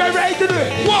 get ready to do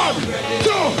it. 1,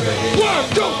 2, 1,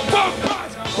 2,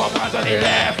 bumpers. Bumpers on the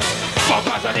left,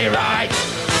 bumpers on the right,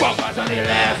 bumpers on the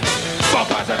left,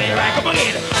 bumpers on the right. Come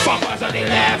again. Bumpers on the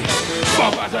left,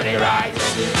 bumpers on the right,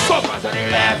 bumpers on the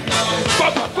left,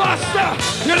 bumper faster.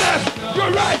 Your left,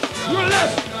 your right, your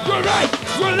left, your right,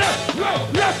 your left,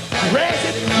 right, left. Raise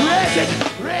it, raise it,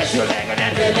 raise your leg on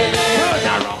it. Turn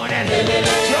around on it,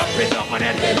 jump it up on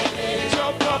it,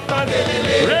 jump up on it.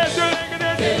 Raise your leg on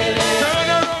it, turn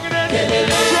around on it,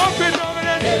 jump it up on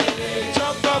it,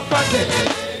 jump up on it.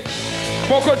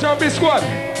 Moco Jumping Squad.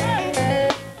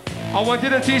 I want you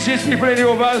to teach these people in the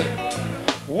Oval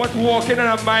what walking in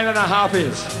a mile and a half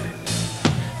is.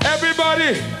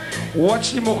 Everybody,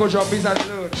 watch the Moco Jumpies and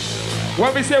learn.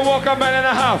 When we say walk a mile and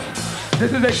a half,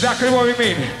 this is exactly what we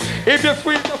mean. If you're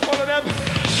free to follow them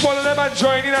and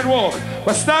join in and walk.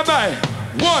 But stand by.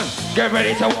 1, get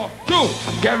ready to walk. 2,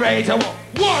 get ready to walk.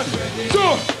 1, 2,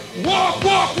 walk,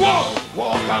 walk, walk.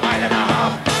 Walk a mile and a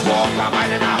half. Walk a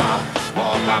mile and a half.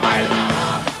 Walk a mile and a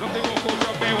half. Look at Moco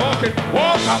Jumping walking.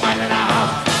 Walk a mile and a half.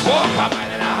 Walk a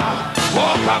mile and a half.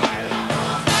 Walk a mile and a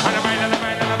half. And a mile and a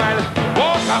mile and a mile.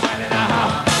 Walk a mile and a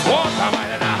half. Walk a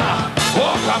mile and a half.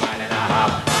 Walk a mile and a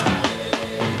half.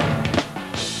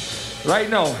 Right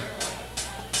now,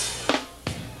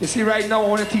 you see, right now I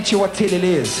want to teach you what tilil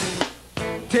is.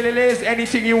 Tilil is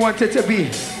anything you want it to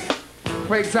be.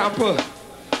 For example,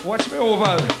 watch me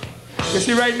over. You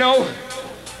see, right now,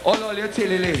 all your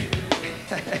tilil.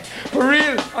 For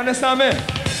real, understand me?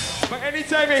 But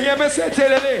anytime you hear me say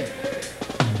tilil,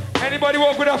 anybody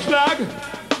walk with a flag?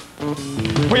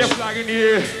 Put your flag in the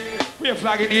air. Put your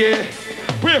flag in the air.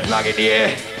 Put your flag in the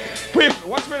air.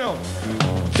 Watch me now.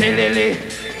 Tilil.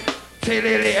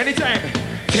 Tilili, anytime.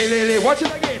 Tilili, watch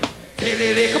it again.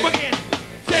 Tilili, come again.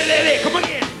 Tilili, come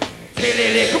again.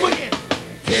 Tilili, come again.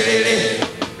 Tilili.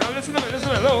 Now listen to me,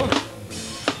 hello.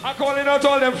 I'm calling out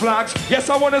all them flags. Yes,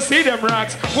 I want to see them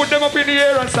racks. Put them up in the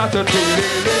air and start to tilili.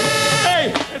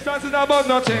 Hey, it's not about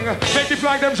nothing. Make the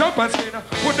flag them jump and spin.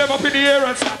 Put them up in the air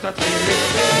and start to tilili.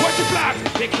 Watch the flags.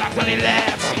 Big flags on the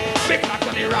left. Big flags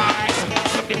on the right.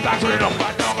 Look the flags on the up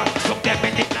and down. Look them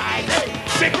in the night. Hey,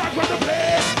 big flags on the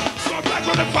place. Flags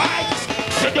on the fight.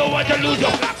 You don't want to lose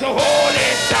your flag, so hold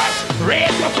it tight.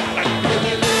 Raise your flag and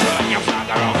turn your flag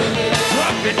around.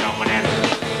 Drop it down on it.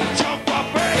 Jump up,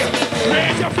 hey.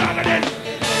 Raise your flag on it.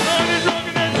 Turn it down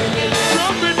on it.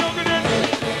 Drop it down on it.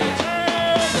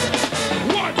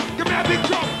 1, give me a big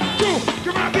jump. 2,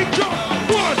 give me a big jump.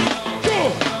 1,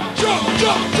 2, jump,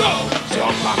 jump, jump.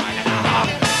 Jump a mile and a half.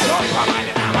 Jump a mile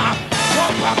and a half.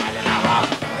 Jump a mile and a half.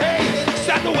 Hey,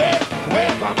 stand the wave.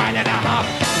 Wave a mile and a half.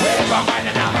 Wave a mile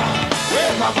and a half.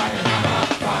 Wave a mile and a half.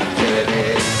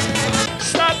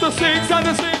 Start to sing, start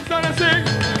to sing, start to sing.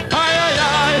 Aye, aye,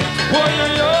 aye. Oh, yo,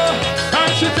 yo.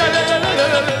 And she tell it.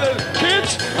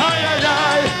 Kitch. Aye, aye,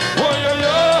 aye. Oh, yo,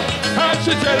 yo. And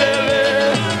she tell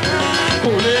it.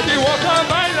 Oh, lady, walk a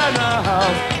mile and a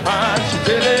half. And she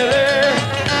tell it.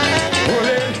 Oh,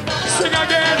 lady. Sing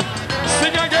again.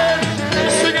 Sing again.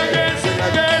 Sing again. Sing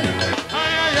again.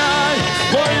 Aye, aye, aye.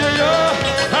 Oh, yo, yo.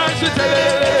 And she tell it.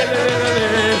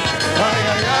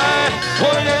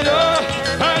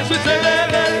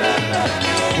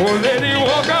 Oh, lady,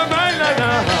 walk a mile and a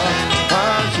half,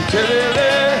 and she tell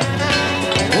it.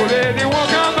 Oh, lady, walk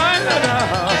a mile and a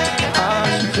half,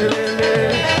 and she tell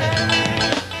it.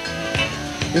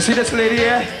 You see this lady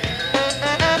here?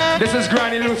 This is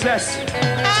Granny Luces.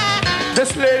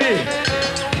 This lady,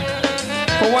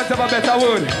 for want of a better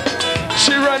word,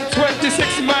 she ran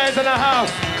 26 miles and a half.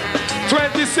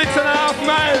 26 and a half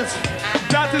miles.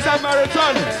 That is a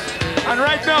marathon. And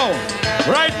right now,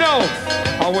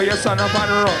 I want your son up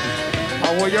and run.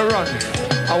 I want you run.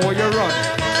 I want you run.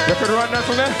 You can run that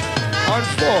for me? On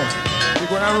 4. You're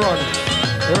gonna run.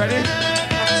 You ready?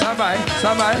 Stand by.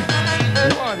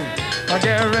 1. I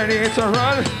get ready to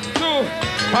run. 2.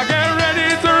 I get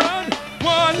ready to run.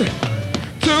 1,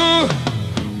 2,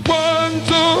 1,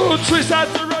 2, 3. Start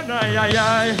to run.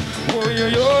 Aye. Oh,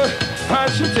 yo.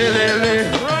 And she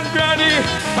run, granny.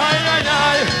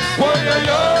 Aye. Oh,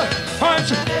 yo. And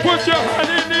she put your hand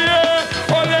in the air.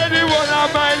 Already 1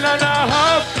 mile and a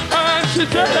half. And she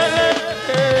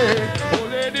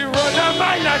already run a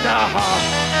mile and a half.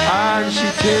 And she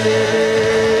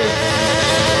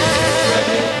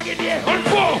on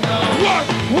 4, 1,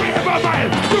 wave a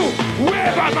mile. 2,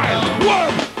 wave a mile.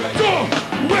 1, 2,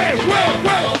 wave a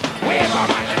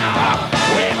mile and a half.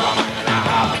 Wave a mile and a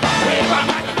half. Wave a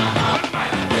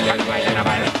mile and a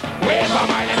half. Wave a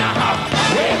mile and a half.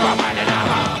 Wave a mile and a half. Wave a mile and a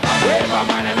half. Wave a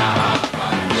mile and a half.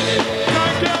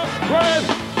 Wait.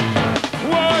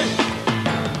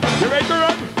 You ready to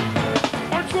run?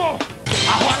 1, 4.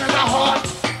 A horn and a horn.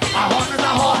 A horn and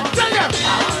a horn. Tell ya.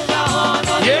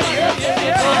 Yeah.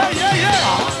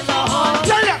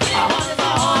 Tell ya.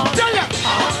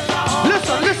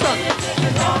 Listen.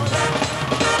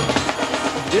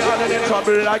 Yeah, in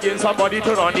trouble again, somebody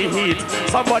turn on the heat.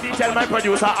 Somebody tell my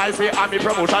producer I say I'm a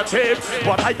promotion chief.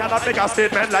 But I cannot make a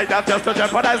statement like that just to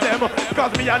jeopardize them.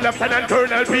 Cause me and Lieutenant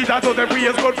Colonel Peter to the free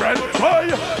is good friend.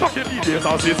 Oh, fucking details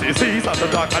of CCCs and the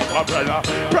dark and umbrella.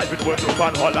 Private work to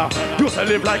Van Holler. Used to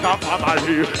live like a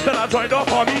family. Then I joined the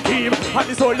army team and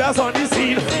the soldiers on the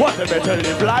scene. What a better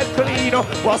live life clean.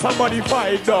 Was somebody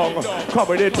fight down. Come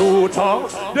with the 2 tongue.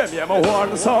 Them hear my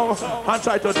 1 song and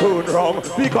try to tune wrong.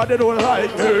 Because they don't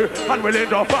like me and willing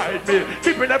to fight me.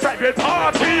 Keeping a private party.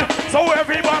 So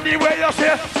everybody where you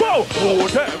say, whoa, who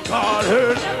them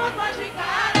calling?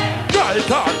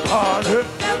 Right on calling.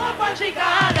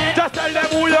 Just tell them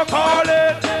who you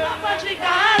calling.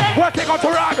 We'll take out to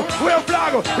rag, we'll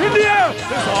flag in the air.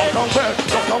 This all come fair,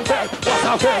 don't fair. What's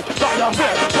a fair, dollar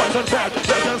fair, poison fair,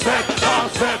 legends fair,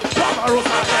 house fair,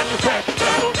 Pamarosa and fair.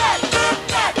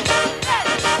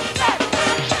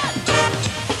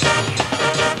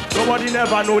 Nobody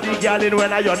never know the girl in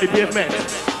when I on the pavement.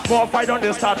 More fight on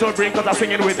the start to bring cause I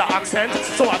singing with the accent.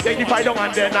 So I take the fight down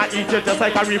and then I eat it just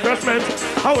like a refreshment.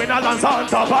 And when I land on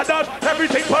top of that,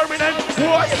 everything permanent.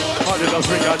 Boy, all the just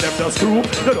ring and them just screw.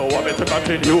 They don't want me to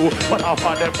continue, but half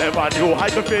of them never knew. I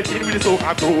could fit in with the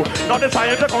Soca crew. Now they're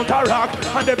trying to counteract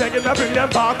and they're begging to bring them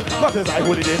back. But as I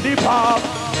hold it in the park,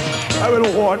 I will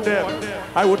warn them.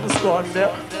 I wouldn't scorn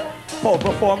them. Or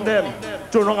perform them.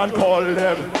 Turn around and call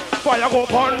them. Fire go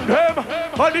upon them.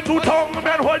 All the 2 tongue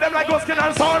men hold them like skin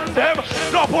and sun them.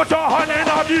 Now put your hand in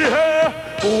the air.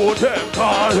 Who them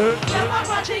call it?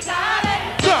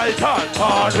 Right hand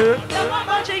call it.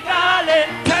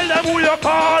 Tell them who you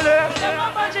call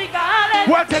it.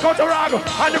 Well, take out the rag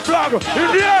and the flag in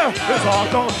the air. It's all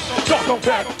done. Don't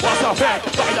fair. What's a fair?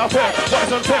 Fire fair.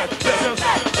 Poison fair. Legends.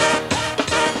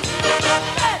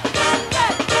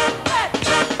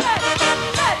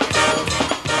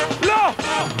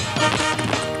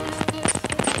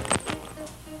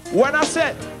 When I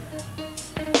said,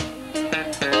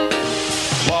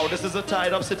 wow, this is a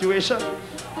tied up situation.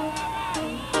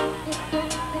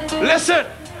 Listen,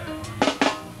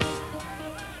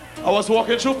 I was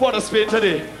walking through Port of Spain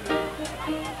today,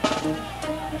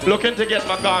 looking to get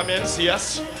my garments,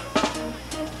 yes.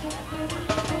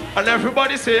 And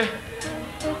everybody say,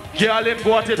 girl in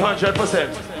go at it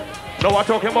 100%. Now we're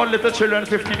talking about little children,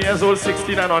 15 years old,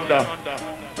 16 and under.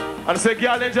 And say,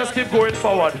 girl in just keep going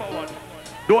forward.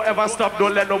 Don't ever stop,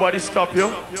 don't let nobody stop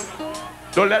you.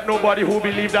 Don't let nobody who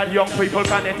believe that young people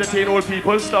can entertain old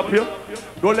people stop you.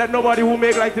 Don't let nobody who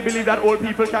make like to believe that old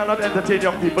people cannot entertain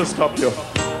young people stop you.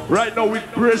 Right now we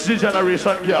bridge the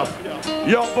generation gap.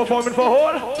 Young performing for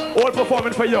old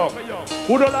performing for young.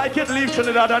 Who don't like it, leave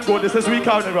Trinidad and go. This is we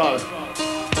Carnival.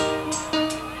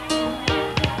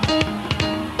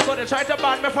 So they try to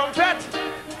ban me from fete.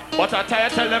 But I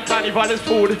tell them Carnival is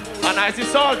food and icy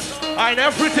salt and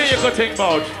everything you could think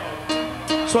about.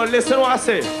 So listen what I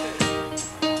say.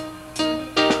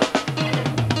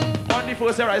 On the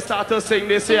first year I started to sing,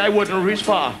 they say I wouldn't reach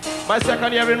far. My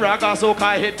second year in Raga Soca,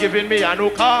 I hate giving me a new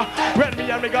car. When me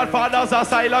and my godfather's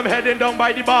asylum heading down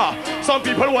by the bar. Some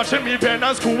people watching me pen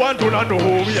and school and do not know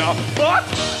who we are. But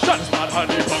that's not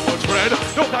honey from much bread.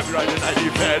 Don't have me riding like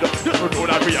the bed. You don't know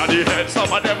that we are the head.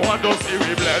 Some of them want to see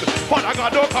we bled. Father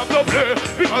God don't come to play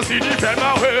because he defend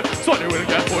my way. So they will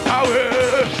get put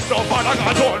away. So Father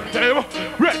God want them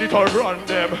ready it or run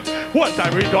them. One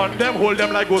time we done them, hold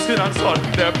them like Ghostin and Sun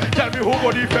them. Tell me who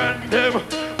go defend them,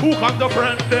 who come to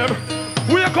friend them.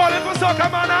 We are calling for Soca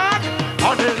Monarch.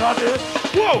 And then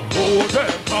whoa, hold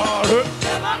them calling.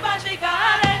 Them up and she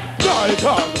calling. Night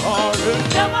and calling.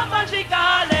 Them up and she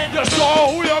calling. You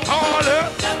saw who you calling.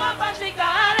 Them up and she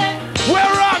calling.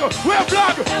 We're rag, we're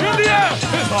flag, in the air.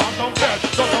 It's on don't fed,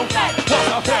 don't fed. What's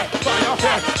a fed, fire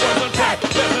fed, wasn't fed,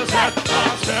 business fed,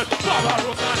 last fed, Baba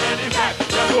Roots and any fed,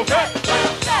 yellow fed.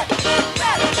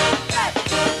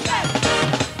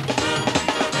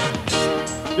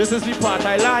 This is the part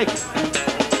I like.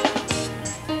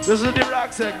 This is the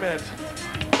rag segment.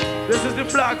 This is the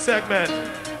flag segment.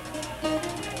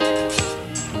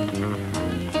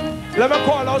 Let me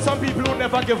call out some people who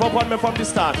never give up on me from the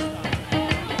start.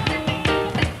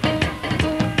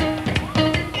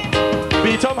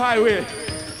 Beatum Highway,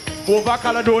 over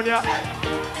Caledonia,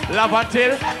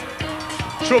 Lavantil,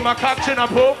 Chumakak,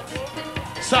 Chinapo,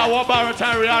 Sawa,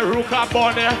 Barataria, Ruka,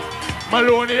 Bonne,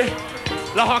 Maloney,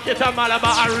 La Hocketa,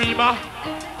 Malama, Arima.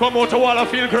 Come out to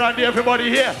Wallafield Grande, everybody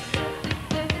here.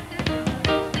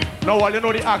 Now all you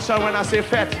know the action when I say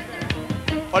fete.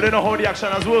 Or you know how the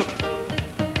action has worked.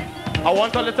 I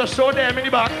want a little show them in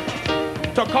the back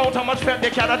to count how much fete they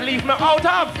cannot leave me out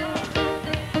of.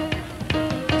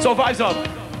 So vibes up.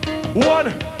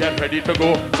 1, get ready to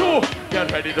go. 2,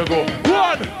 get ready to go.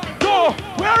 1, go.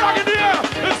 We're rocking the air.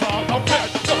 It's all come fete,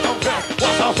 some fete.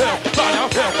 What's a fete? Fire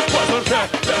fete, wasn't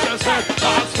fete, business fete,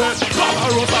 last fete, Baba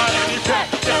Roots and any fete.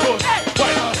 Get good.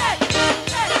 Why not?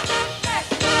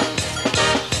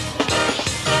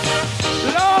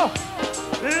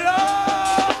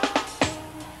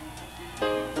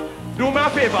 Do me a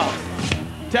favor.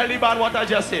 Tell the band what I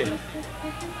just said.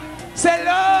 Say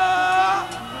love.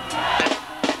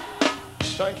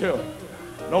 Thank you.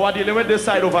 Now we're dealing with this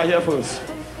side over here first.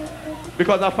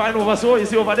 Because I find over so, you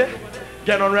see over there?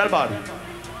 Get on real bad.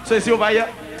 So you see over here?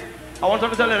 I want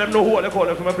them to let them know who they call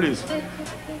them for me, please.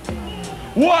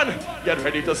 1, get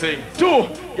ready to sing. 2,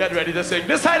 get ready to sing.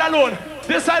 This side alone.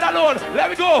 This side alone. Let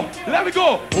me go. Let me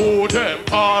go. Who them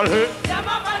calling?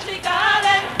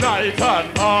 Night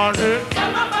and morning.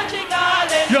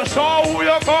 You saw who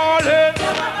you're calling.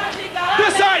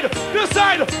 This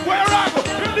side. Where I go.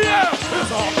 In the air.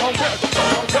 It's all come back.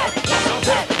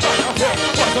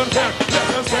 Wasn't there.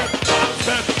 Wasn't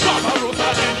there. Baba Roots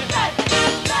and any.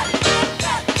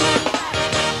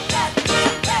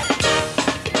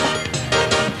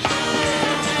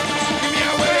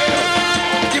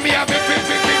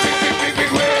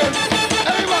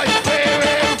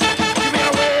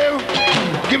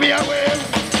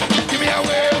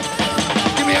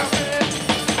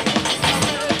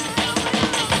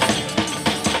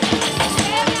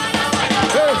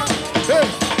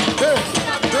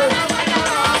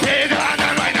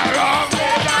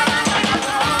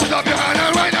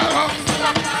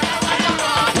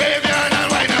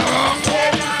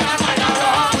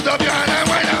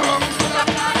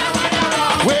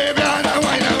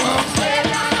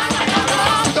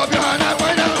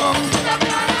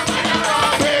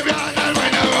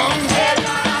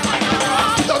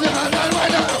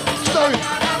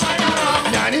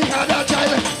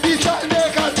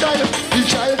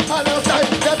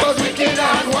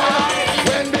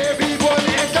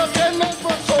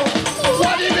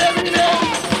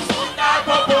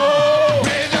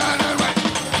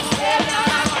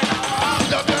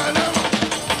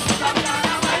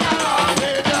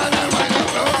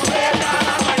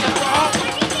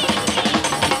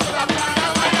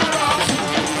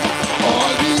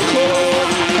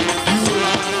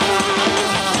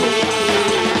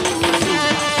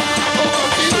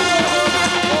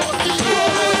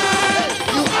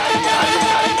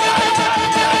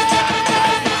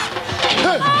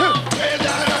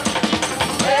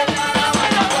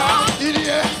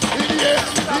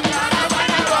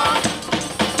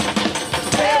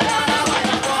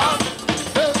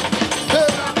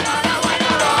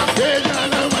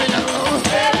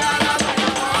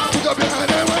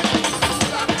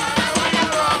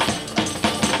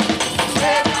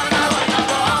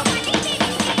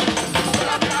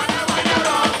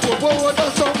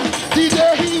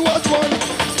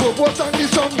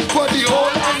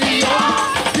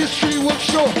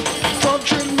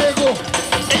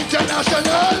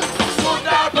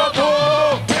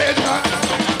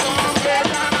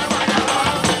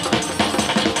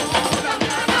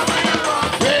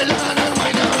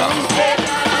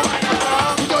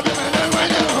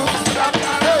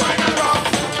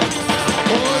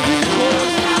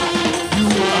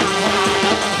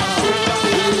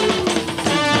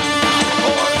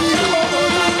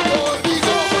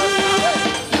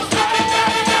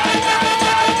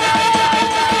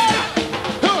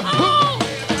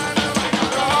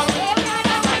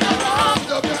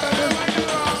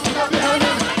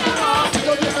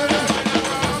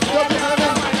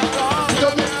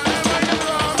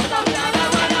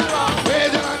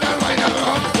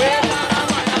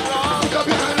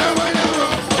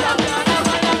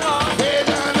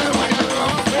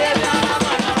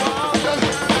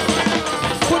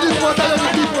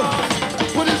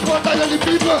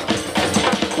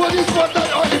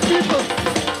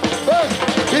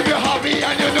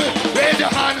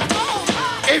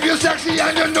 see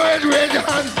and you know it, raise your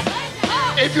hand.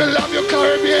 If you love your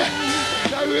Caribbean,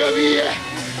 that will be here.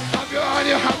 Have your hand,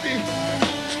 you're happy.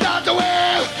 Start the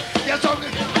wave. Get something.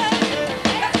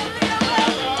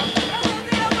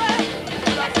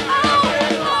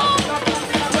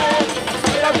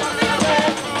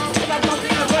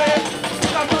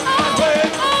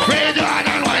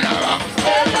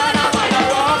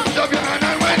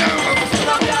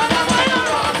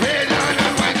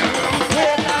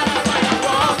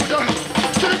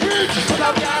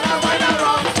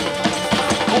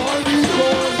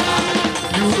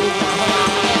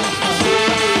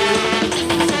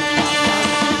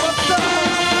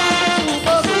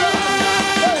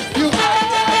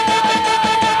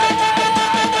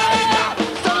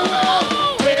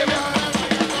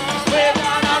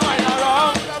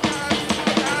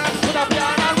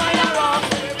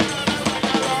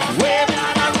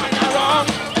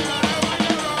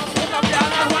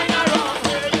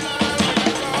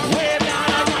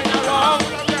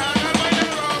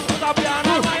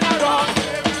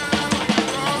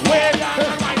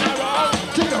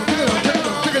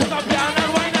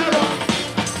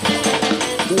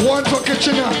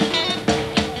 Kitchener.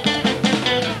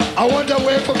 I want a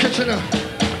wave for Kitchener.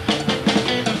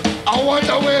 I want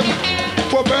a wave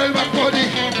for Bell McBody.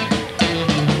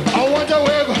 I want a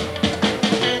wave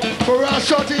for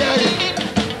Rashoti.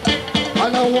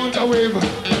 And I want a wave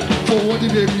for Woody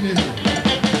Baby.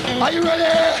 Are you ready?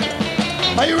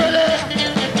 Are you ready?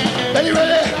 Are you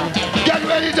ready? Get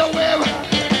ready to wave.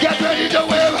 Get ready to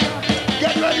wave.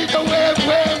 Get ready to wave,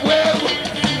 wave, wave.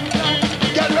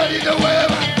 Get ready to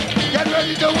wave. Get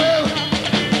ready to wave.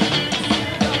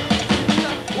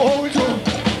 Oh, we do.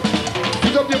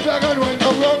 Put up your flag and run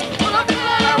around. Put up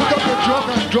your drum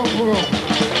and drum around.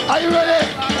 Are you ready?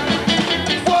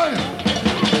 One.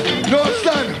 No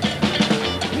stand.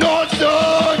 No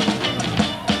stand.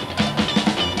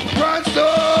 Grand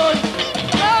stand.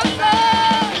 No stand.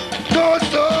 No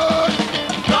stand.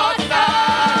 No stand.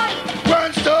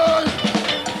 Grand stand.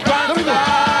 Grand stand.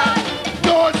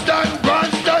 No stand.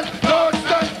 Grand stand. No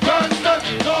stand. Grand stand.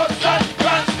 No stand.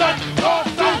 Grand stand. No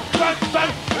stand. Grand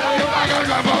stand.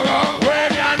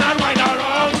 Wave your hand and wind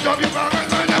around. Put up your flag and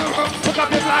wind around. Put up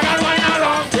your flag and wind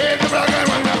around. Wave the flag and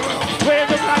wind around. Wave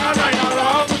the flag and wind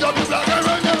around. Put up your flag and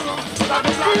wind around. Put up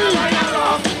your flag and wind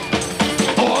around.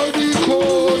 All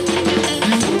because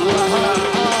you are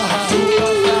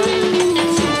superstar.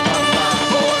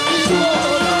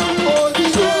 All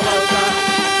because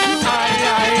aye,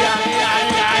 aye, aye,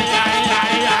 aye, aye, aye,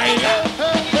 aye, aye.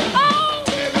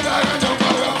 Wave the flag and jump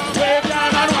around. Wave the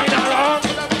hand and wind around.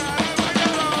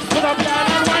 Put up your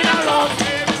hand and wind around.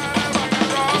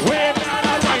 Wave the hand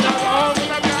and wind around.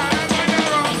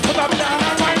 Put up your hand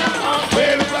and wind around.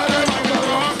 Wave the flag and jump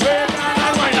around. Wave the hand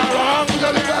and wind around. Put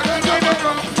up the flag and jump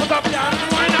around. Put up your hand and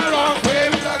wind around.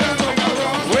 Wave the flag and jump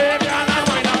around. Wave your hand and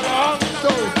wind around.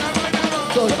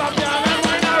 Put up your hand and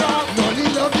wind around. Nani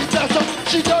love the tassa,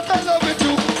 she don't love it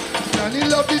too. Nani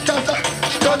love the tassa,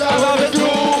 she don't love it too.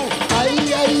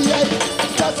 Aye, aye, aye,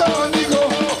 tassa on the go.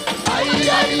 Aye,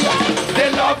 aye, aye, they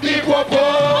love the popo.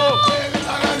 Wave the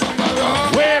flag and jump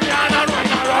around. Wave your hand and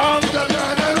wind around. Put up your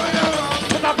hand and wind around.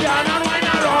 Put up your hand and wind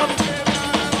around.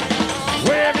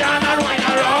 Wave your hand and wind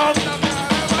around.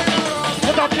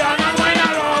 Put up your hand and wind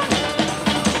around.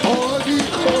 All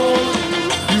because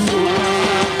you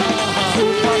are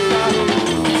superstar.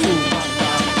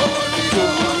 All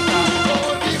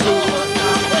because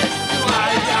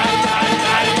aye, aye, aye,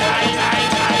 aye, aye,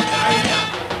 aye, aye, aye.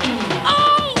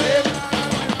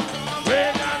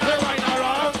 Wave your hand and wind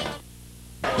around.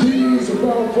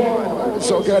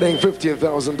 So getting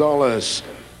 $15,000.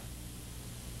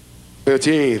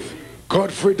 13th,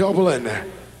 Godfrey Dublin,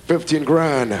 15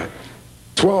 grand.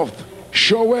 12th,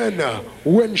 Showin,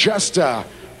 Winchester,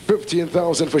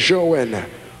 15,000 for Showin.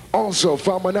 Also,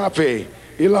 Famanapi,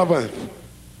 11th.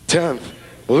 10th,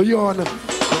 Leon.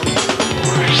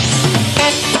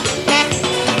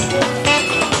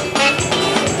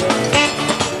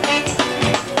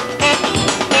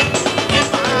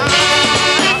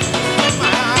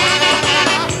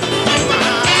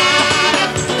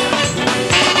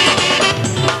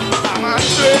 I'm a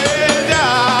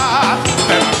stranger,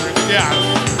 never pretty girl.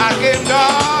 I came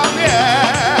down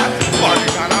here for the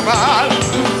carnival,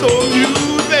 so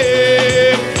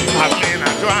music. I've been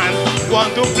a trance,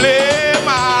 want to play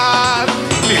man.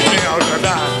 Leave me out of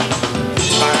that.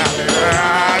 I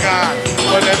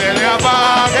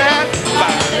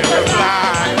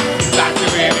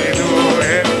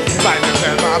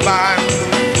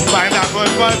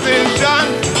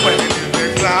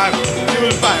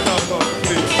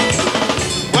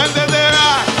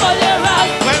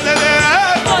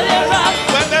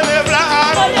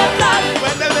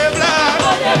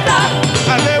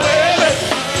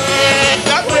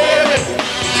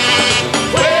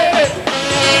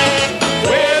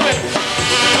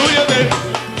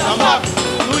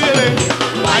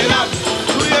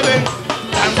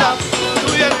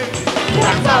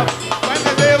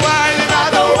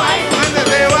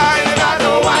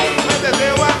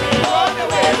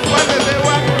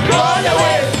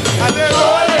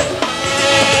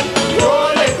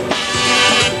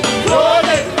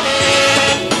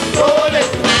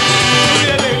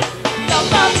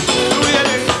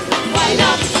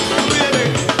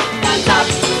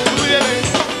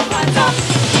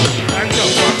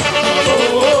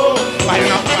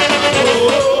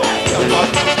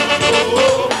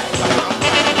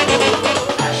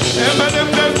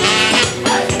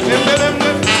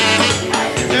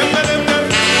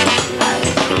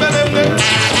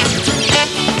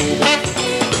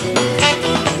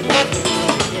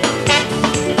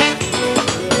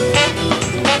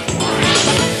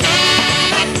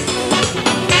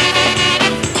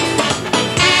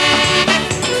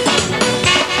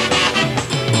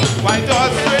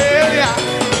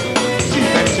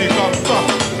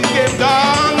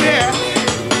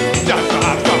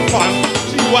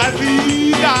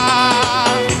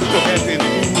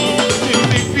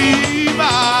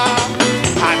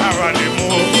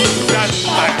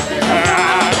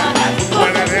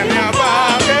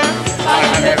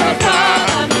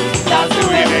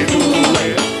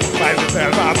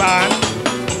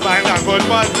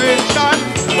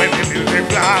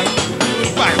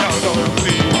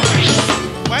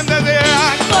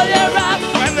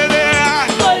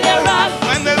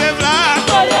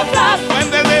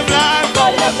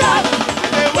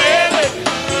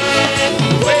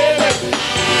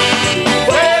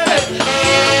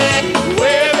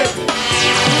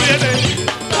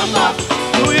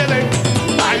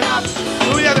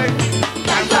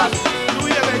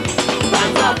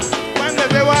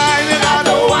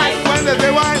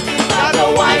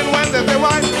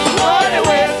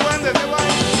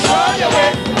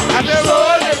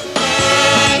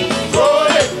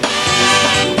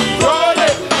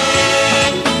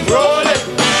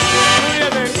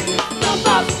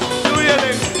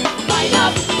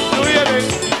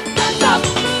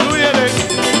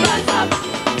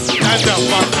And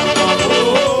jump up,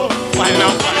 oh, wine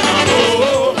up,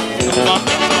 oh, jump up,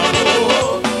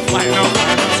 oh, wine up, oh.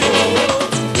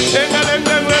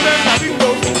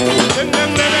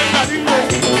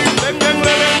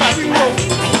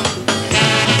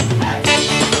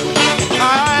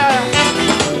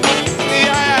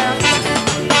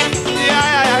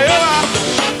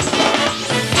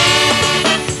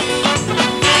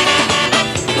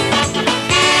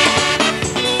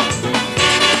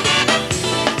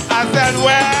 Then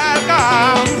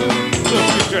welcome to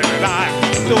Trinidad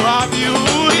to have you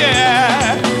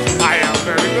here. I am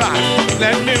very glad.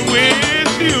 Let me wish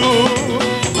you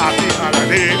happy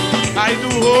holiday. I do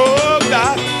hope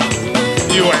that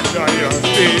you enjoy your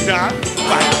stay down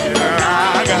by the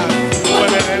raga.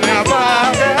 Put it in your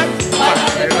pocket, by a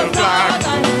little flag.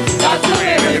 That's the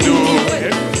way they do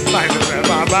it. Find a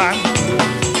silver band,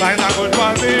 find a good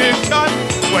position.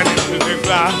 When it's in the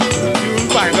class, you'll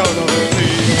find out how to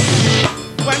see.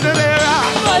 When the they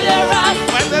rock, when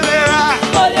the they rock,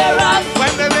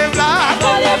 when the they black,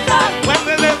 when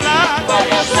the they black,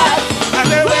 and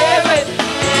they wave it,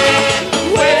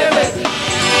 wave it,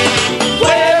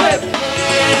 wave it,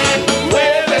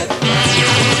 wave it,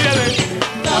 really,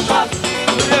 jump up,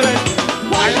 really,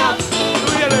 wind up,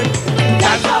 really,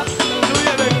 dance up,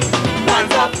 really,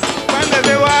 dance up. When the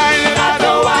they wine, I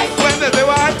don't wine. When the they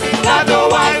wine, I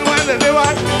don't wine. When the they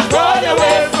wine, roll your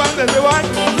waves. When the they wine,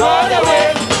 roll your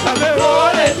waves. And they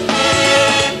roll it,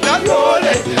 not roll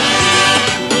it,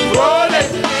 roll it,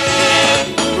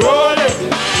 roll it.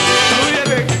 Do your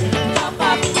thing, jump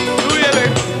up, do your thing,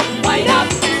 wind up,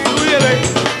 do your thing,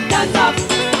 dance up,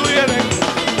 do your thing,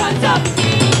 dance up.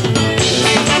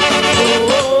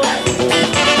 Oh, oh,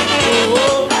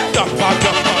 oh, jump up,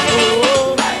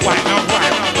 oh, wind up,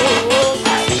 wind up, oh.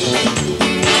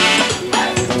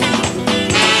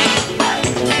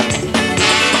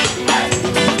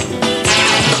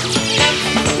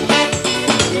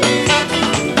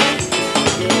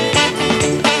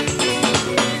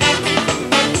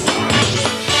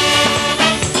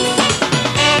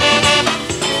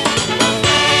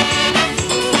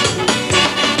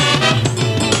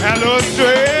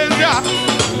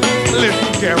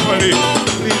 Listen carefully,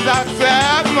 please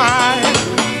accept my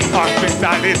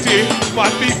hospitality, but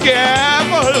be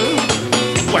careful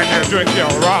when you drink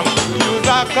your rum. Use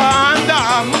a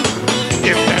condom.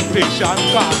 If temptation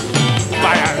comes,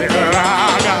 buy a little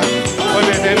raga, put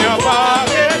it in your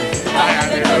pocket, buy a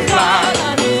little flag.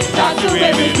 That's the way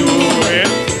we do it.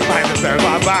 Find a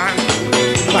silver band,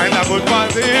 find a good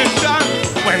position.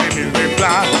 When it is the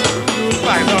flag, you'll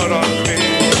find out on me.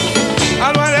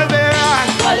 And when it's there, and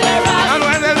when they rock, and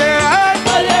when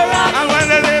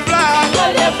they black,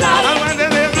 and when they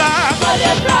black,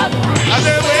 and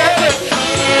they wave it,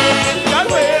 and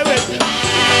wave it,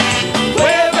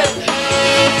 wave it,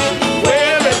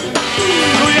 wave it.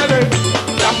 Do your thing,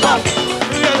 jump up,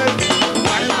 do your thing,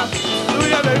 wind up, do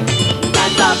your thing,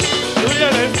 dance up, do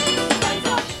your thing.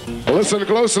 Listen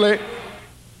closely.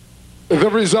 The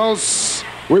results,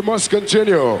 we must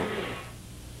continue.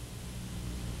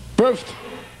 Fifth,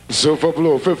 Super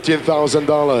Blue,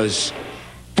 $15,000.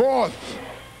 Fourth,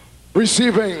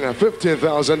 receiving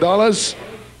 $15,000.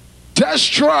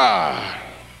 Destra,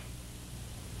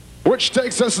 which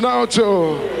takes us now to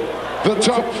the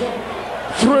top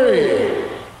three.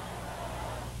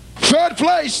 Third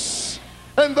place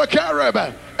in the Carib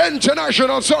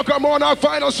International Soca Monarch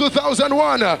Finals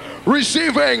 2001,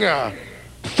 receiving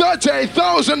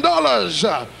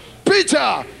 $30,000.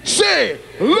 Peter C.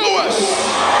 Lewis.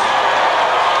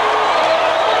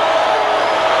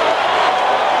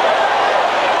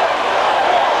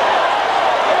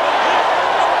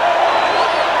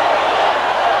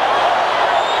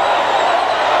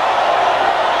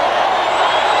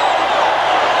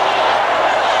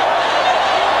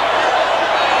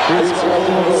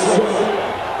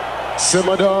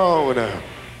 Simmer down.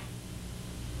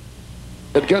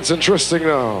 It gets interesting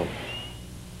now.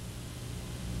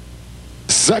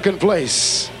 Second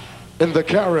place in the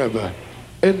Carib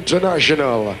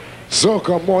International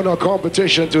Soca Monarch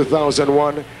Competition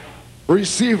 2001,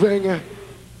 receiving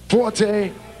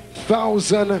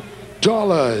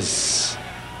 $40,000.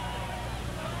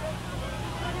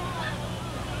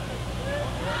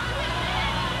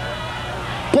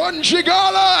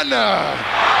 Bunjigalan.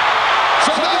 So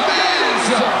that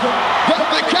means that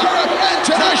the Carib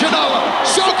International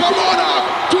Soca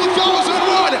Monarch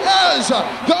 2001 is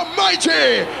the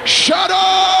mighty Shadow.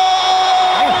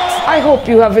 I hope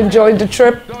you have enjoyed the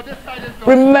trip.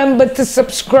 Remember to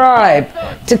subscribe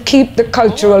to keep the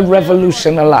cultural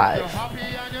revolution alive.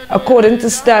 According to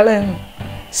Stalin,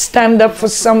 stand up for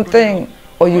something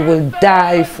or you will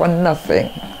die for nothing.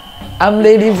 I'm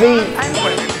Lady V. When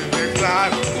the music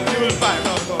starts, you will find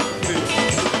out how to sing.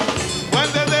 When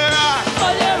the day rock,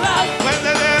 when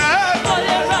the day rock,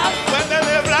 when the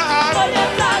day black,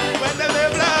 when the day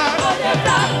black,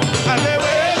 and they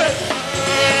wave it,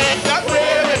 just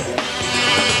wave it,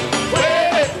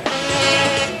 wave it,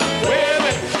 wave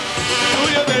it. Do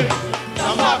your thing,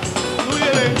 come up, do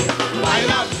your thing,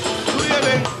 wind up, do your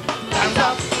thing, dance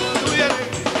up, do your thing,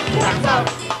 dance up.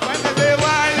 When the day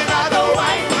wine, you gotta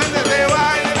wine. When the day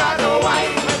wine, you gotta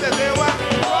wine. When the day wine,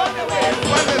 go the way.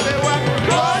 When the day wine,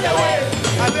 go the way.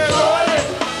 And they roll it,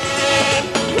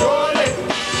 roll it,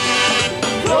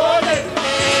 roll it,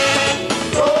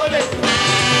 roll it.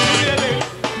 Do your thing,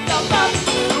 jump up,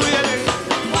 do your thing,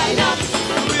 wind up,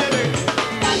 do your thing,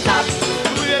 dance up,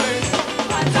 do your thing,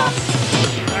 dance up,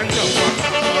 and jump up,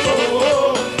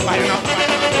 oh, wind up,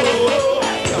 oh,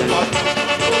 jump up,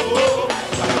 oh,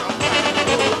 wind up,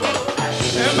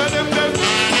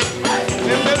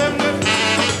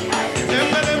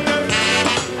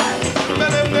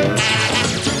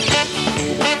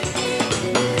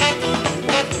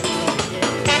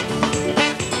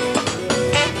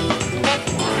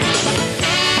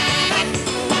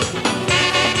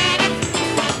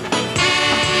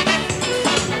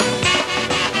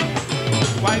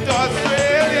 White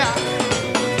Australia,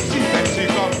 she said she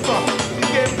come from, she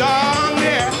came down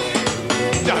here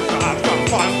just to have some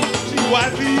fun. She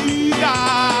was eager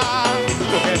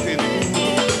to get into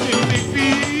music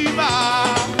fever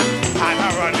and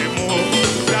her running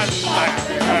move just like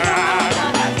her.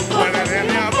 When it's in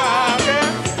your pocket,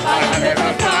 and in a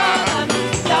plan,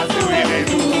 that's the way they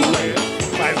do it.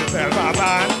 Find yourself a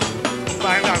band,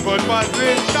 find a good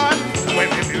position. When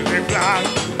the music plays,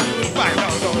 you'll find out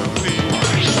how to see.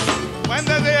 When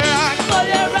the day rock,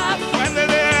 when the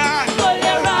day rock,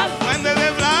 when the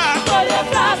day black,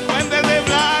 when the day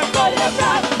black, and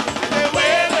they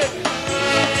wave it,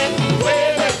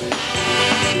 wave it,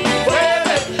 wave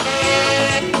it,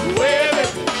 wave it.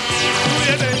 Do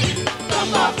your thing,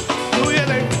 come up, do your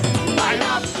thing, wind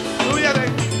up, do your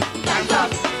thing, dance up,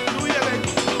 do your thing,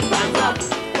 dance up.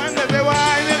 When the day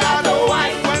wine, you gotta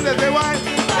wine. When the day wine,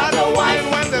 you gotta wine.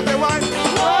 When the day wine,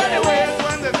 roll your way.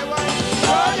 When the day wine,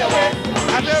 roll your way.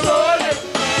 And they roll it,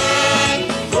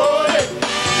 roll it,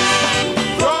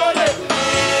 roll it,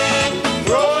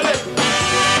 roll it.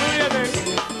 Do your thing,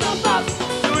 jump up,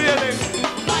 do your thing,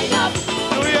 wind up,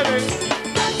 do your thing,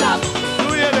 dance up, do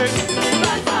your thing,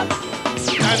 dance up,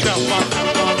 dance up,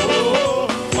 oh,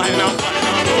 wind up,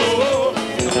 oh,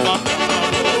 jump up,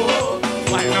 oh,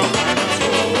 wind up, oh.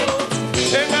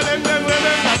 Then nothing go,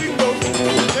 then nothing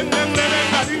go, then nothing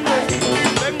go.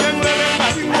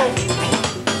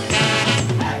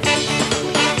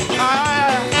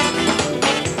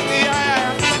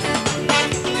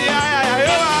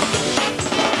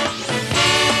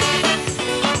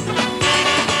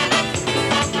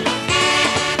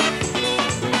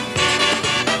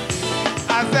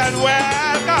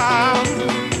 Welcome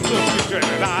to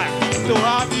Trinidad to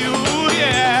have you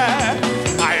here.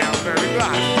 I am very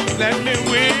glad. Let me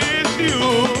wish you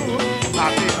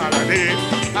happy holiday.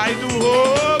 I do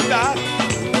hope that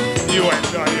you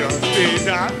enjoy your stay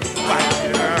down by the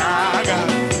raga.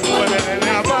 Put it in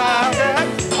your pocket,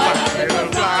 by the little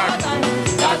flag.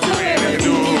 That's the way they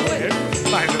do it.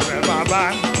 Find yourself a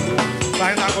band,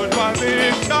 find a good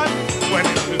position. When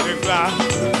it's music class,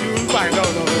 you'll find out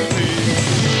how to see.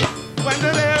 When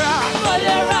the day rock,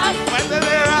 when the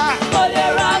day rock,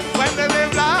 when the day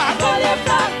black,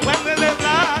 when the day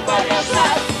black,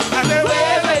 and they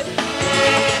wave it,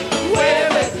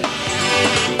 wave it,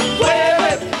 wave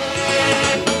it,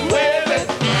 wave it.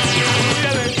 Do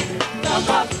your thing, jump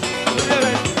up, do your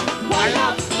thing, wind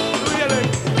up, do your thing,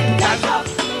 dance up,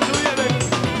 do your thing,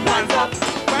 dance up.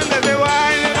 When the day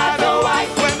wine, you gotta wine.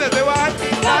 When the day wine,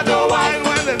 you gotta wine.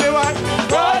 When the day wine,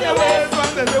 roll your ways.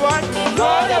 When the day wine,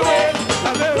 roll your ways.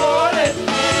 And they roll it,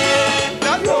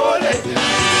 not roll it,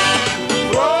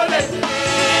 roll it,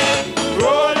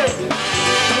 roll it.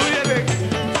 Do your thing,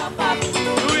 jump up,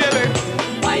 do your thing,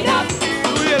 wind up,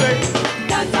 do your thing,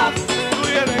 dance up, do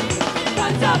your thing,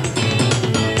 dance up.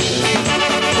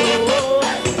 Oh,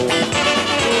 oh,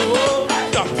 oh,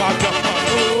 jump up,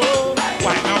 oh,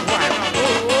 wind up, oh.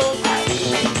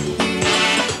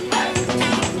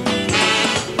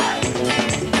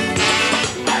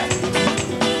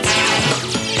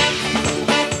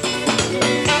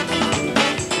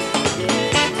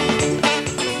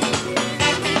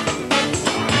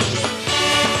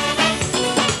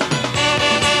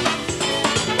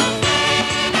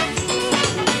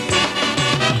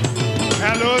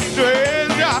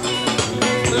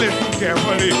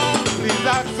 carefully. Please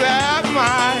accept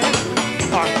my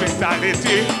hospitality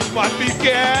party, but be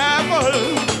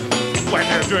careful. When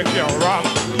you drink your rum,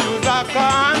 use a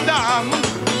condom.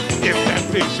 If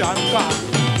temptation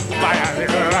comes, buy a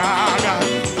little rag,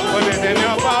 put it in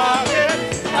your bag.